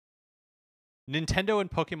 Nintendo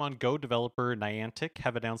and Pokemon Go developer Niantic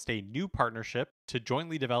have announced a new partnership to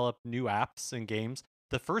jointly develop new apps and games,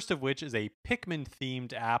 the first of which is a Pikmin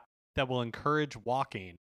themed app that will encourage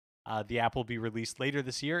walking. The app will be released later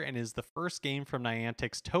this year and is the first game from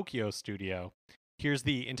Niantic's Tokyo studio. Here's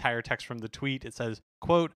the entire text from the tweet. It says,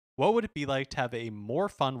 quote, "What would it be like to have a more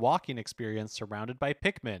fun walking experience surrounded by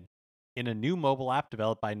Pikmin? In a new mobile app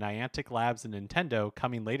developed by Niantic Labs and Nintendo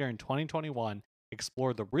coming later in 2021,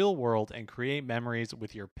 explore the real world and create memories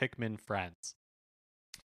with your Pikmin friends."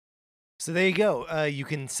 So there you go. You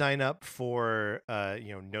can sign up for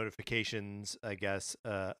notifications, I guess,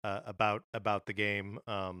 about the game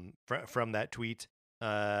from that tweet.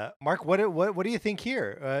 Mark, what do you think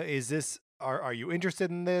here? Is this are you interested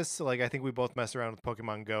in this? Like, I think we both messed around with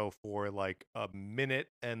Pokemon Go for like a minute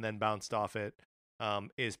and then bounced off it.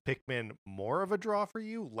 Is Pikmin more of a draw for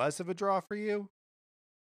you? Less of a draw for you?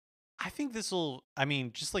 I think this will, I mean,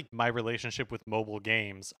 just like my relationship with mobile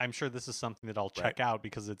games, I'm sure this is something that I'll check out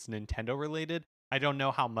because it's Nintendo related. I don't know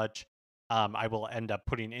how much I will end up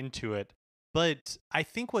putting into it. But I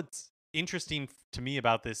think what's interesting to me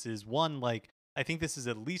about this is one, like, I think this is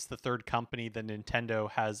at least the third company that Nintendo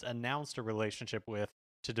has announced a relationship with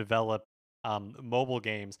to develop mobile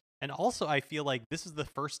games. And also, I feel like this is the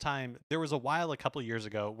first time, there was a while a couple years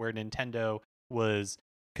ago where Nintendo was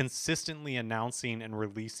consistently announcing and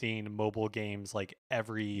releasing mobile games like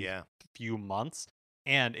every few months,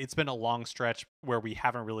 and it's been a long stretch where we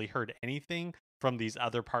haven't really heard anything from these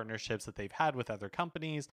other partnerships that they've had with other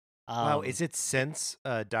companies. Wow, is it since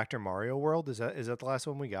Dr. Mario World? Is that the last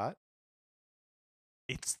one we got?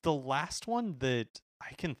 It's the last one that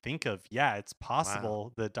I can think of. Yeah, it's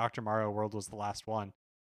possible that Dr. Mario World was the last one.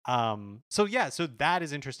 So that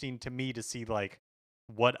is interesting to me to see like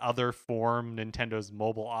what other form Nintendo's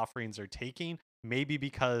mobile offerings are taking. maybe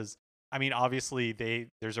because, I mean, obviously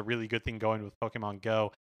there's a really good thing going with Pokemon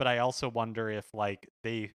Go, but I also wonder if like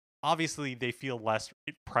they feel less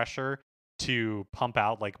pressure to pump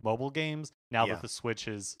out like mobile games now that Yeah. the Switch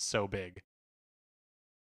is so big.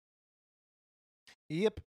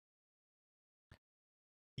 Yep.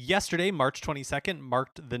 Yesterday, March 22nd,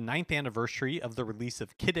 marked the 9th anniversary of the release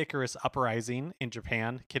of Kid Icarus Uprising in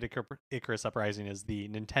Japan. Icarus Uprising is the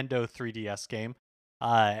Nintendo 3DS game.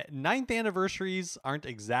 Ninth anniversaries aren't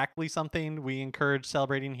exactly something we encourage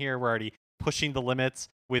celebrating here. We're already pushing the limits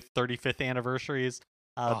with 35th anniversaries.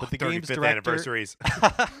 But the game's 35th director, anniversaries.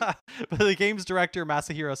 but the game's director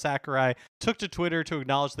Masahiro Sakurai took to Twitter to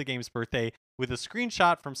acknowledge the game's birthday with a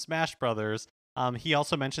screenshot from Smash Brothers. He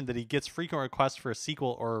also mentioned that he gets frequent requests for a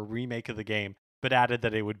sequel or a remake of the game, but added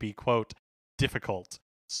that it would be, quote, difficult.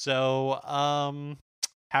 So,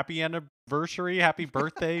 happy anniversary, happy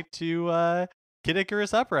birthday to Kid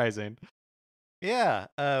Icarus Uprising. Yeah,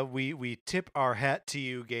 we tip our hat to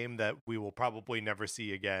you, game that we will probably never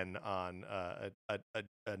see again on a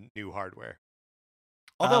new hardware.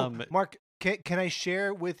 Although, Mark, can I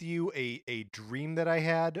share with you a dream that I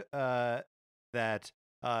had that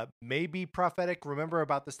may be prophetic? Remember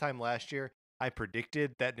about this time last year, I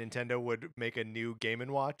predicted that Nintendo would make a new Game &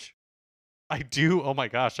 Watch? I do. Oh my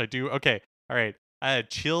gosh, I do. Okay, all right.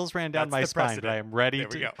 Chills ran down my spine, but I am ready there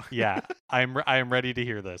we go. Yeah, I am ready to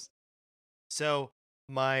hear this. So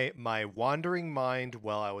my wandering mind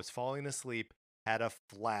while I was falling asleep had a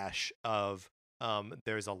flash of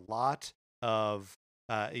there's a lot of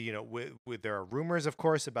there are rumors, of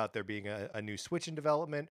course, about there being a new Switch in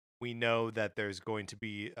development. We know that there's going to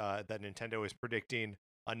be that Nintendo is predicting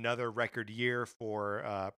another record year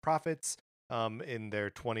for profits in their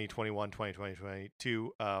 2021-2022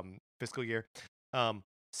 fiscal year.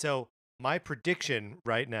 So my prediction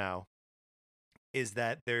right now is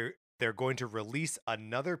that they're going to release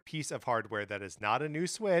another piece of hardware that is not a new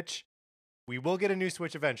Switch. We will get a new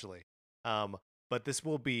Switch eventually. But this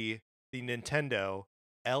will be the Nintendo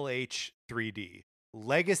LH3D,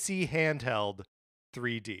 Legacy Handheld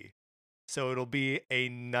 3D. So it'll be a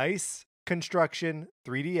nice construction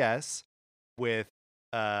 3DS with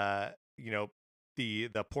the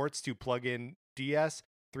ports to plug in DS,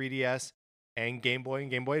 3DS, and Game Boy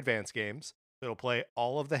and Game Boy Advance games. So it'll play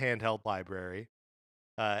all of the handheld library.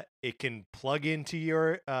 It can plug into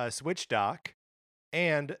your Switch dock,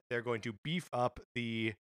 and they're going to beef up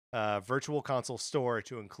the Virtual Console store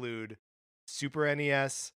to include Super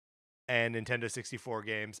NES and Nintendo 64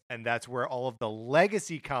 games, and that's where all of the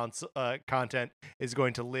legacy content is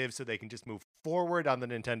going to live, so they can just move forward on the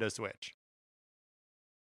Nintendo Switch.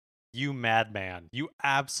 You madman. You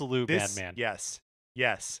absolute madman. Yes.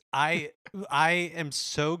 I am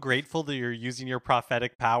so grateful that you're using your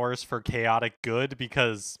prophetic powers for chaotic good,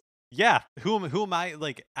 because yeah, who am I,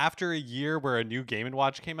 like, after a year where a new Game &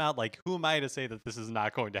 Watch came out, like, who am I to say that this is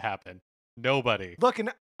not going to happen? Nobody. Look,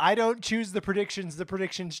 and I don't choose the predictions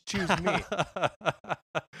choose me.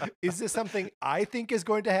 Is this something I think is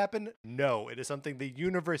going to happen? No, it is something the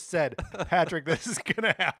universe said, Patrick, this is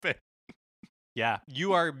going to happen. Yeah,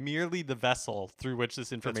 you are merely the vessel through which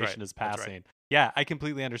this information is passing. Right. Yeah, I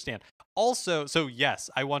completely understand. Also, so yes,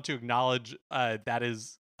 I want to acknowledge that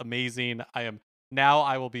is amazing.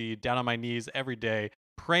 I will be down on my knees every day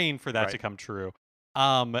praying for that to come true.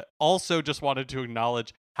 Also just wanted to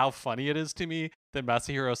acknowledge how funny it is to me that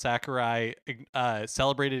Masahiro Sakurai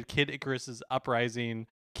celebrated Kid Icarus Uprising's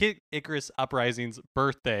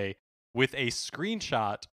birthday with a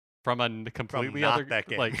screenshot from a completely other that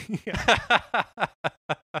game. Like,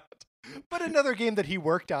 but another game that he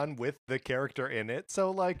worked on with the character in it.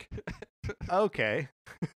 So like, okay.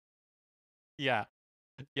 Yeah.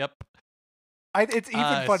 Yep. It's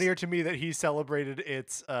even funnier to me that he celebrated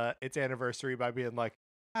its anniversary by being like,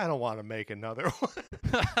 I don't want to make another one.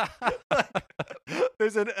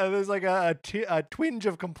 There's like a twinge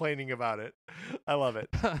of complaining about it. I love it.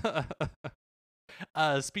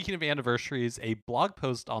 Speaking of anniversaries, a blog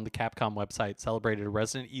post on the Capcom website celebrated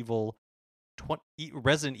Resident Evil's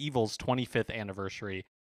 25th anniversary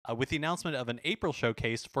with the announcement of an April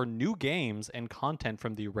showcase for new games and content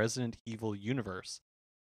from the Resident Evil universe.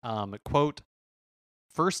 Quote,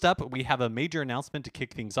 first up, we have a major announcement to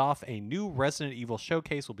kick things off. A new Resident Evil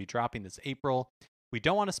showcase will be dropping this April. We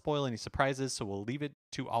don't want to spoil any surprises, so we'll leave it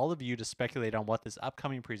to all of you to speculate on what this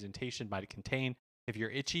upcoming presentation might contain. If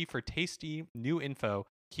you're itchy for tasty new info,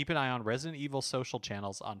 keep an eye on Resident Evil social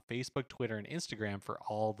channels on Facebook, Twitter, and Instagram for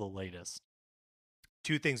all the latest.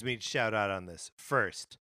 Two things we need to shout out on this.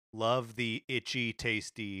 First, love the itchy,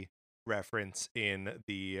 tasty reference in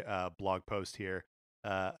the blog post here.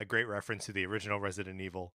 A great reference to the original Resident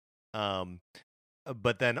Evil.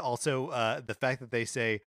 But then also the fact that they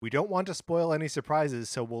say we don't want to spoil any surprises,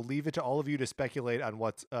 so we'll leave it to all of you to speculate on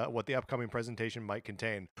what the upcoming presentation might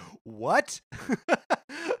contain. What?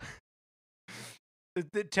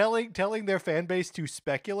 telling their fan base to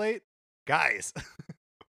speculate, guys.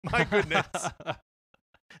 My goodness.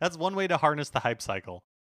 That's one way to harness the hype cycle.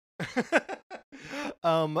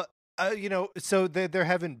 So there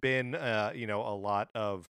haven't been a lot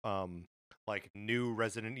of like new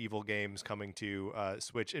Resident Evil games coming to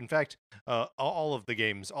Switch. In fact, all of the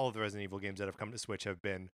Resident Evil games that have come to Switch have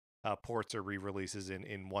been ports or re-releases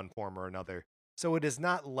in one form or another. So it is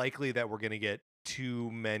not likely that we're going to get too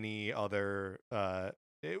many other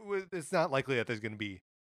it's not likely that there's going to be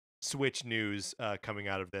Switch news coming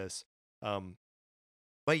out of this.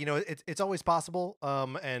 But it's always possible.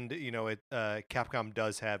 And Capcom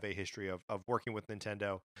does have a history of working with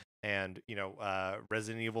Nintendo, and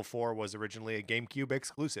Resident Evil 4 was originally a GameCube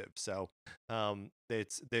exclusive, so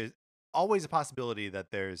there's always a possibility that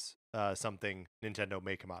there's something Nintendo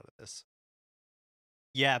may come out of this.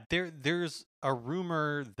 Yeah, there's a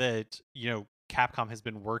rumor that Capcom has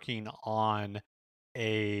been working on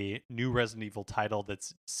a new Resident Evil title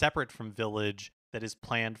that's separate from Village that is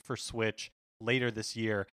planned for Switch later this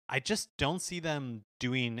year. I just don't see them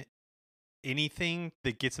doing anything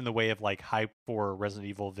that gets in the way of like hype for Resident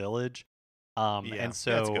Evil Village. And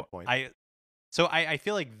so that's a good point. I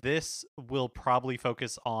feel like this will probably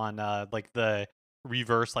focus on like the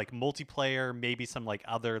reverse like multiplayer, maybe some like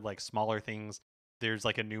other like smaller things. There's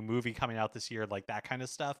like a new movie coming out this year, like that kind of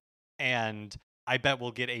stuff. And I bet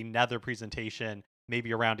we'll get another presentation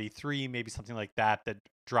maybe around E3, maybe something like that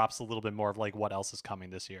drops a little bit more of like what else is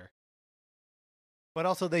coming this year. But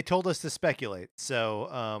also they told us to speculate. So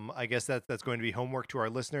I guess that's going to be homework to our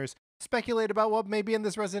listeners. Speculate about what may be in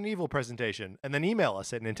this Resident Evil presentation, and then email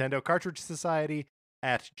us at Nintendo Cartridge Society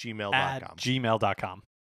at gmail.com.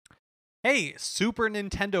 Hey, Super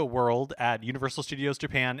Nintendo World at Universal Studios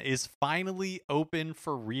Japan is finally open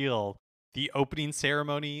for real. The opening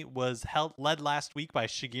ceremony was led last week by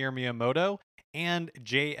Shigeru Miyamoto and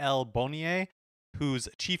J.L. Bonnier, who's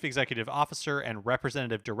Chief Executive Officer and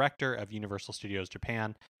Representative Director of Universal Studios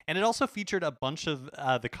Japan. And it also featured a bunch of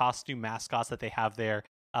the costume mascots that they have there.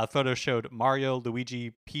 Photos showed Mario,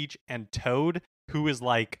 Luigi, Peach, and Toad, who is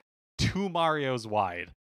like 2 Marios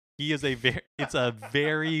wide. He is it's a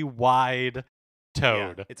very wide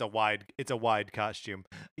Toad. Yeah, it's a wide costume.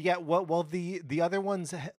 Yeah, well the other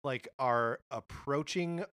ones like are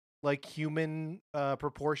approaching like human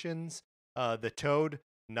proportions. The Toad,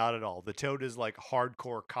 not at all. The Toad is like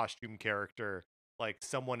hardcore costume character. Like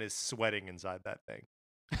someone is sweating inside that thing.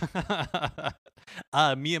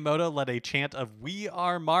 Miyamoto led a chant of "We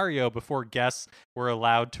are Mario" before guests were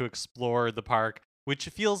allowed to explore the park, which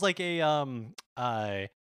feels like a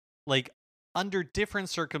like under different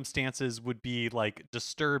circumstances would be like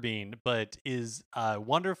disturbing, but is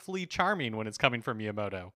wonderfully charming when it's coming from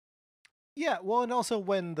Miyamoto. Yeah, well, and also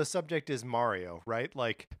when the subject is Mario, right?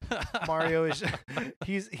 Like Mario is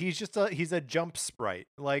he's a jump sprite,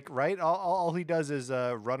 like, right? All he does is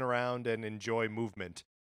run around and enjoy movement.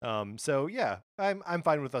 So yeah, I'm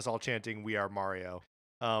fine with us all chanting "We are Mario."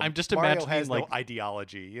 I'm just Mario imagining has like no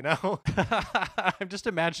ideology, you know. I'm just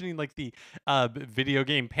imagining like the video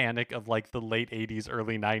game panic of like the late 80s,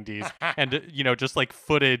 early 90s, and just like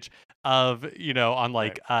footage of on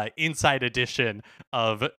like Inside Edition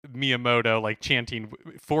of Miyamoto like chanting,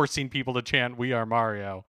 forcing people to chant "We are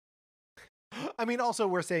Mario." I mean, also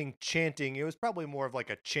we're saying chanting. It was probably more of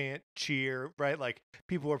like a chant, cheer, right? Like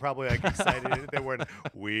people were probably like excited. They were,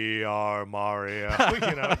 "We are Mario."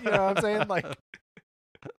 You know what I'm saying? Like,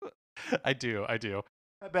 I do. I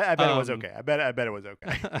bet it was okay. I bet it was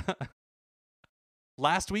okay.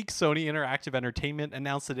 Last week, Sony Interactive Entertainment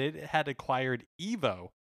announced that it had acquired EVO,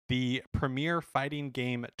 the premier fighting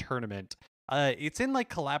game tournament. It's in like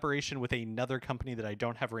collaboration with another company that I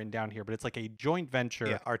don't have written down here, but it's like a joint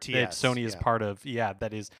venture RTS, that Sony is part of. Yeah,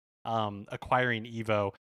 that is acquiring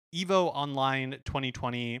EVO. EVO Online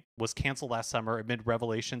 2020 was canceled last summer amid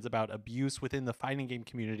revelations about abuse within the fighting game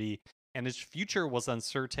community, and its future was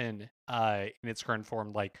uncertain in its current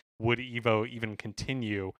form. Like, would EVO even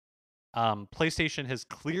continue? PlayStation has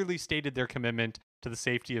clearly stated their commitment to the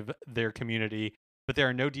safety of their community, but there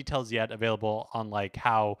are no details yet available on like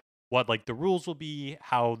what like the rules will be,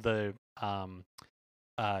 how the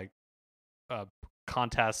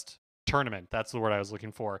contest tournament, that's the word I was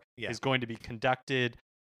looking for, is going to be conducted.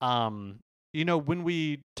 When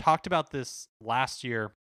we talked about this last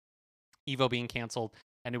year, EVO being canceled,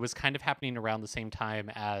 and it was kind of happening around the same time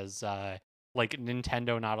as like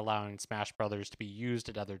Nintendo not allowing Smash Brothers to be used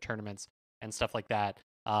at other tournaments and stuff like that.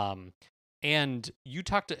 And you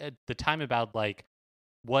talked at the time about like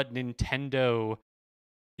what Nintendo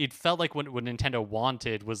it felt like what Nintendo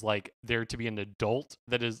wanted was like there to be an adult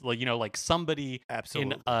that is like like somebody in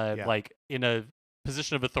Absolutely. a Yeah. like in a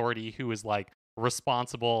position of authority who is like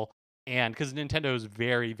responsible, and because Nintendo is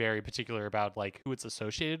very very particular about like who it's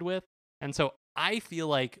associated with. And so I feel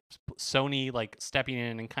like Sony like stepping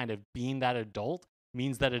in and kind of being that adult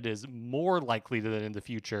means that it is more likely that in the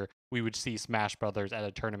future we would see Smash Brothers at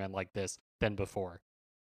a tournament like this than before.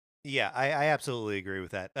 Yeah, I absolutely agree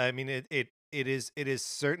with that. I mean, it is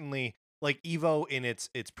certainly like Evo in its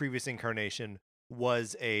previous incarnation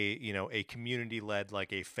was a a community led,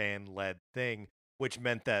 like a fan led thing, which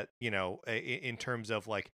meant that in terms of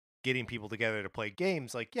like getting people together to play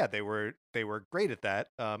games, like yeah, they were great at that,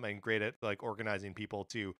 and great at like organizing people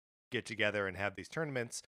to get together and have these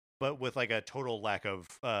tournaments, but with like a total lack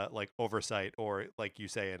of like oversight, or like you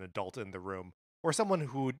say, an adult in the room, or someone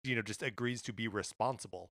who just agrees to be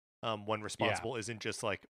responsible, when Yeah. responsible isn't just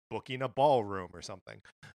like booking a ballroom or something.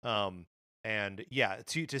 And yeah,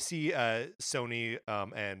 to see Sony,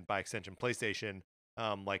 and by extension PlayStation,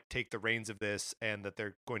 like take the reins of this, and that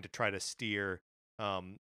they're going to try to steer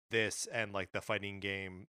this and like the fighting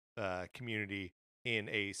game community in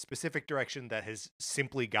a specific direction that has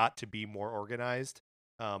simply got to be more organized,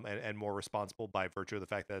 and more responsible by virtue of the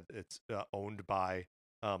fact that it's owned by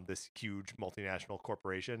this huge multinational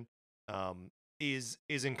corporation, um, is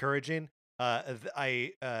encouraging.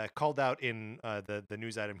 I called out in the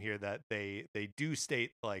news item here that they do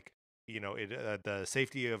state like the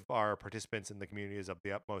safety of our participants in the community is of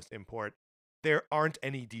the utmost import. There aren't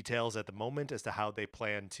any details at the moment as to how they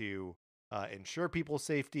plan to ensure people's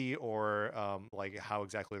safety, or like how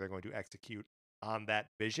exactly they're going to execute on that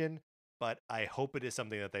vision. But I hope it is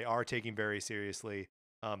something that they are taking very seriously,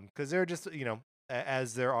 because they're just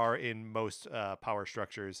as there are in most power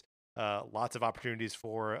structures, lots of opportunities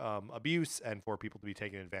for abuse and for people to be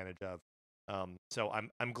taken advantage of. So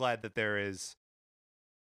I'm glad that there is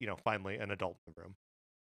finally an adult in the room.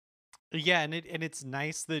 Yeah, and it's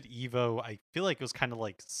nice that Evo, I feel like it was kind of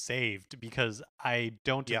like saved because I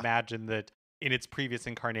don't Yeah, imagine that in its previous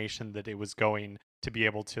incarnation that it was going to be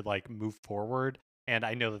able to like move forward. And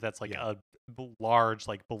I know that that's like yeah. a large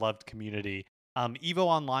like beloved community. Evo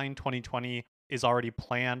Online 2020 is already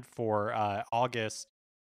planned for August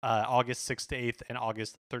 6th to 8th and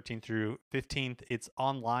August 13th through 15th. It's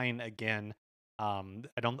online again.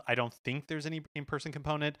 I don't think there's any in-person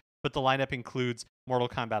component, but the lineup includes Mortal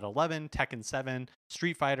Kombat 11, Tekken 7,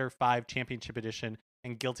 Street Fighter 5 Championship Edition,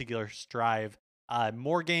 and Guilty Gear Strive.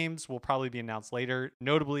 More games will probably be announced later.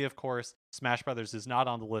 Notably, of course, Smash Brothers is not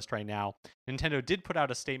on the list right now. Nintendo did put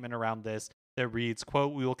out a statement around this that reads,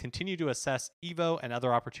 quote, "We will continue to assess EVO and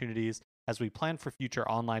other opportunities as we plan for future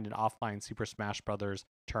online and offline Super Smash Brothers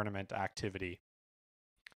tournament activity."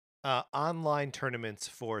 Online tournaments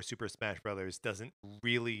for Super Smash Brothers doesn't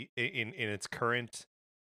really, in its current,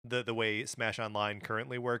 the way Smash Online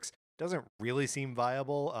currently works, doesn't really seem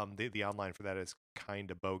viable. The online for that is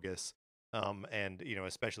kind of bogus. And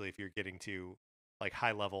especially if you're getting to like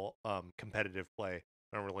high level competitive play,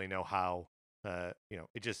 I don't really know how.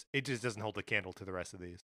 It just doesn't hold a candle to the rest of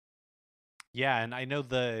these. Yeah, and I know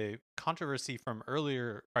the controversy from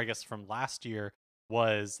earlier, or I guess from last year,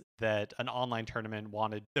 was that an online tournament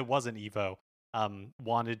wanted that wasn't Evo,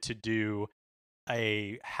 wanted to do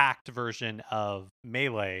a hacked version of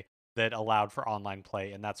Melee that allowed for online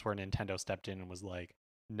play, and that's where Nintendo stepped in and was like,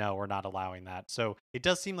 "No, we're not allowing that." So it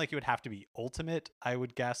does seem like it would have to be Ultimate, I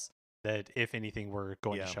would guess, that if anything were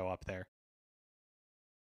going to Yeah. show up there.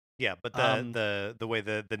 Yeah, but the Um, the the way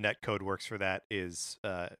the net code works for that is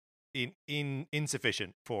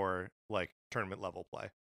insufficient for like tournament level play.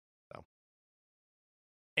 So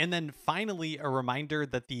And then finally, a reminder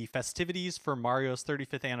that the festivities for Mario's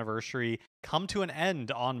 35th anniversary come to an end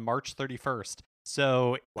on March 31st.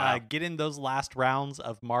 So wow. get in those last rounds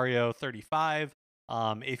of Mario 35.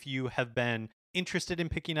 If you have been interested in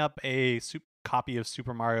picking up a copy of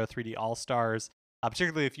Super Mario 3D All Stars,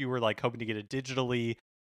 particularly if you were like hoping to get it digitally,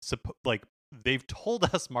 like they've told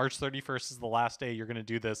us March 31st is the last day you're going to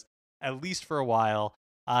do this, at least for a while.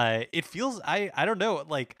 It feels I don't know,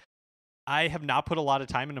 like I have not put a lot of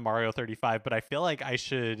time into Mario 35, but I feel like I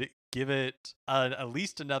should give it at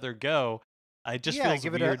least another go. It just Yeah, feels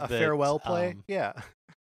give it weird a that, farewell play. Yeah.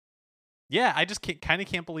 yeah, I just kind of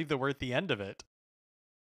can't believe that we're at the end of it.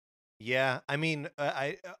 Yeah, I mean,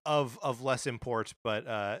 I of less import,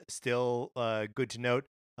 but still good to note.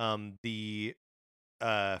 The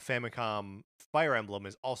Famicom Fire Emblem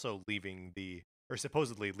is also leaving or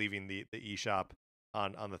supposedly leaving the eShop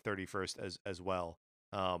on the 31st as well.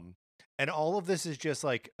 Um, and all of this is just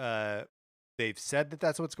like they've said that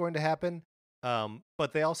that's what's going to happen.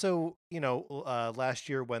 But they also, last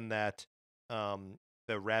year when that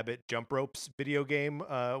the rabbit jump ropes video game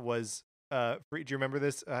was free. Do you remember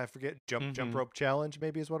this? I forget. Jump rope challenge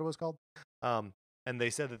maybe is what it was called. And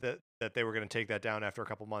they said that they were going to take that down after a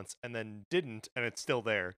couple months, and then didn't, and it's still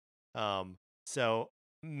there. So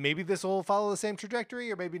maybe this will follow the same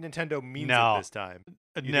trajectory, or maybe Nintendo means it this time.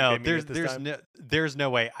 No, there's no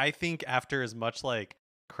way. I think after as much like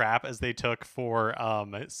crap as they took for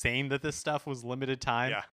saying that this stuff was limited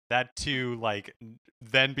time, that to like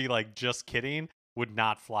then be like just kidding would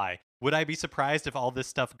not fly. Would I be surprised if all this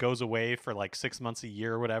stuff goes away for like 6 months, a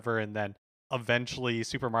year, or whatever, and then eventually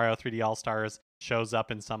Super Mario 3D All Stars shows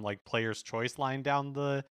up in some like player's choice line down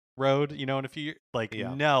the road, in a few years? Like,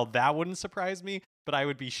 no, that wouldn't surprise me, but I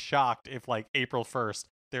would be shocked if like April 1st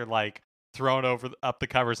they're like throwing up the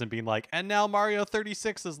covers and being like, and now Mario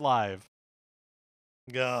 36 is live.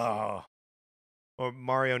 Oh. Or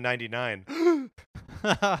Mario 99.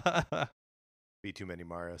 Be too many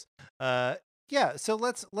Marios. Yeah, so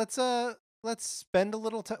let's spend a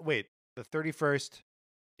little time. Wait, the 31st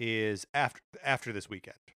is after this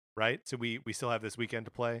weekend, right? So we still have this weekend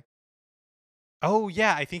to play. Oh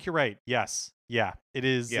yeah, I think you're right. Yes. Yeah. It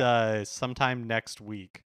is sometime next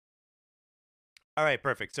week. All right,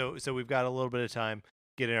 perfect. So we've got a little bit of time,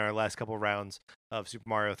 get in our last couple rounds of Super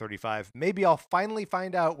Mario 35. Maybe I'll finally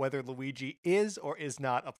find out whether Luigi is or is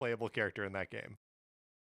not a playable character in that game.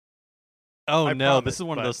 Oh, I promise, this is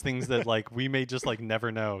one of those things that like we may just like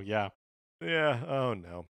never know. Yeah. Yeah. Oh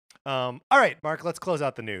no. All right, Mark, let's close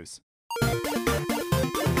out the news.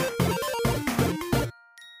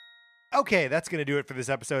 Okay, that's going to do it for this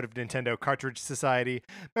episode of Nintendo Cartridge Society.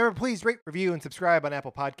 Remember, please rate, review, and subscribe on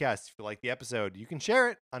Apple Podcasts if you like the episode. You can share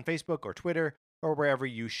it on Facebook or Twitter or wherever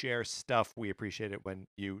you share stuff. We appreciate it when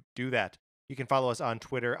you do that. You can follow us on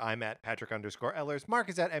Twitter. I'm at Patrick_Ellers. Mark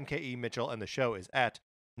is at MKE Mitchell, and the show is at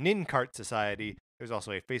NinCart Society. There's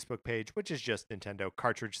also a Facebook page, which is just Nintendo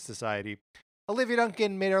Cartridge Society. Olivia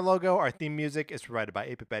Duncan made our logo. Our theme music is provided by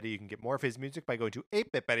 8-Bit Betty. You can get more of his music by going to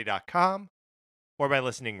 8bitbetty.com or by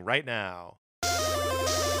listening right now.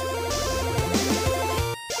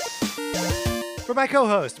 For my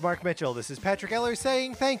co-host, Mark Mitchell, this is Patrick Ellers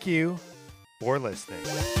saying thank you for listening.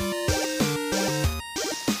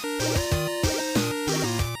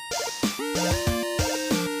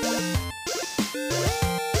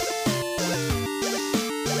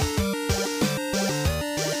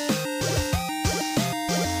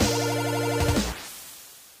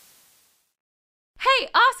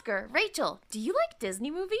 Oscar, Rachel, do you like Disney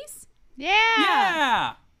movies?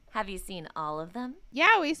 Yeah! Have you seen all of them?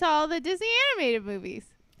 Yeah, we saw all the Disney animated movies.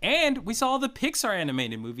 And we saw all the Pixar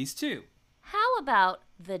animated movies, too. How about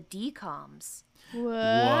the DComs?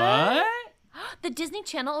 What? The Disney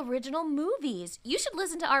Channel original movies. You should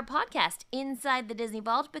listen to our podcast, Inside the Disney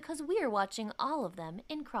Vault, because we are watching all of them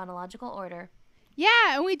in chronological order.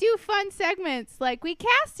 Yeah, and we do fun segments, like we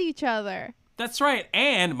cast each other. That's right,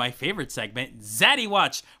 and my favorite segment, Zaddy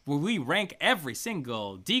Watch, where we rank every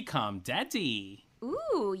single DCOM daddy.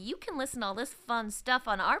 Ooh, you can listen to all this fun stuff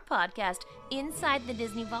on our podcast, Inside the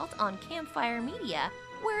Disney Vault on Campfire Media,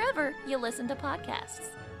 wherever you listen to podcasts.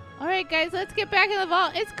 All right, guys, let's get back in the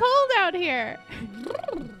vault. It's cold out here.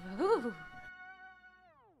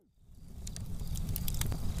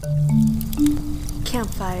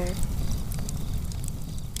 Campfire.